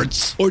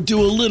sports, or do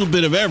a little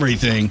bit of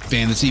everything,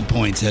 Fantasy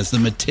Points has the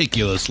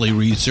meticulously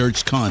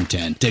researched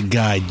content to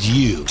guide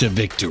you to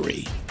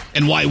victory.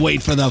 And why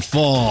wait for the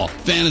fall?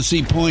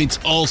 Fantasy Points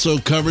also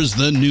covers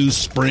the new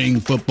spring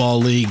football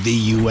league,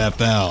 the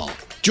UFL.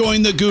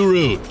 Join the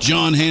guru,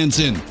 John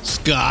Hansen,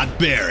 Scott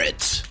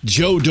Barrett,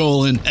 Joe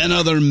Dolan, and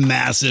other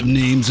massive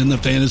names in the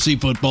fantasy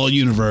football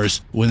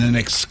universe with an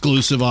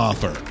exclusive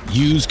offer.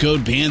 Use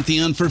code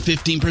Pantheon for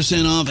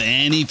 15% off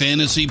any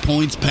Fantasy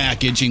Points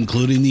package,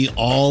 including the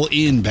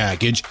all-in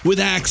package,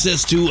 with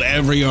access to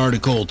every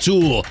article,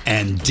 tool,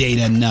 and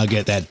data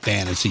nugget that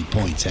Fantasy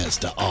Points has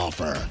to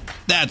offer.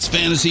 That's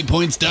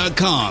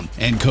FantasyPoints.com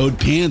and code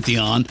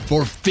Pantheon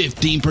for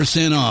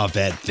 15% off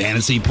at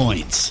Fantasy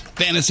Points.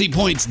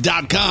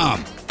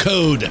 FantasyPoints.com,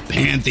 code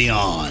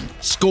Pantheon.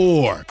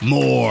 Score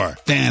more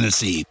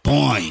fantasy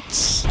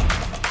points.